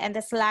recording and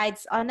the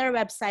slides on our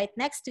website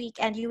next week,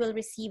 and you will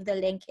receive the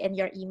link in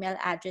your email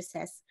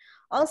addresses.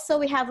 Also,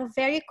 we have a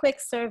very quick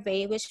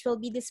survey which will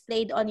be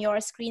displayed on your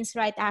screens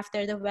right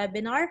after the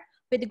webinar.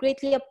 We'd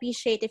greatly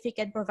appreciate if you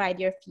can provide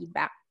your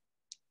feedback.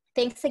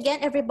 Thanks again,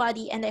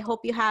 everybody, and I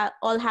hope you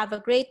all have a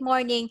great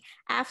morning,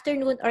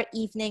 afternoon, or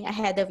evening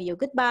ahead of you.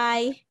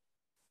 Goodbye.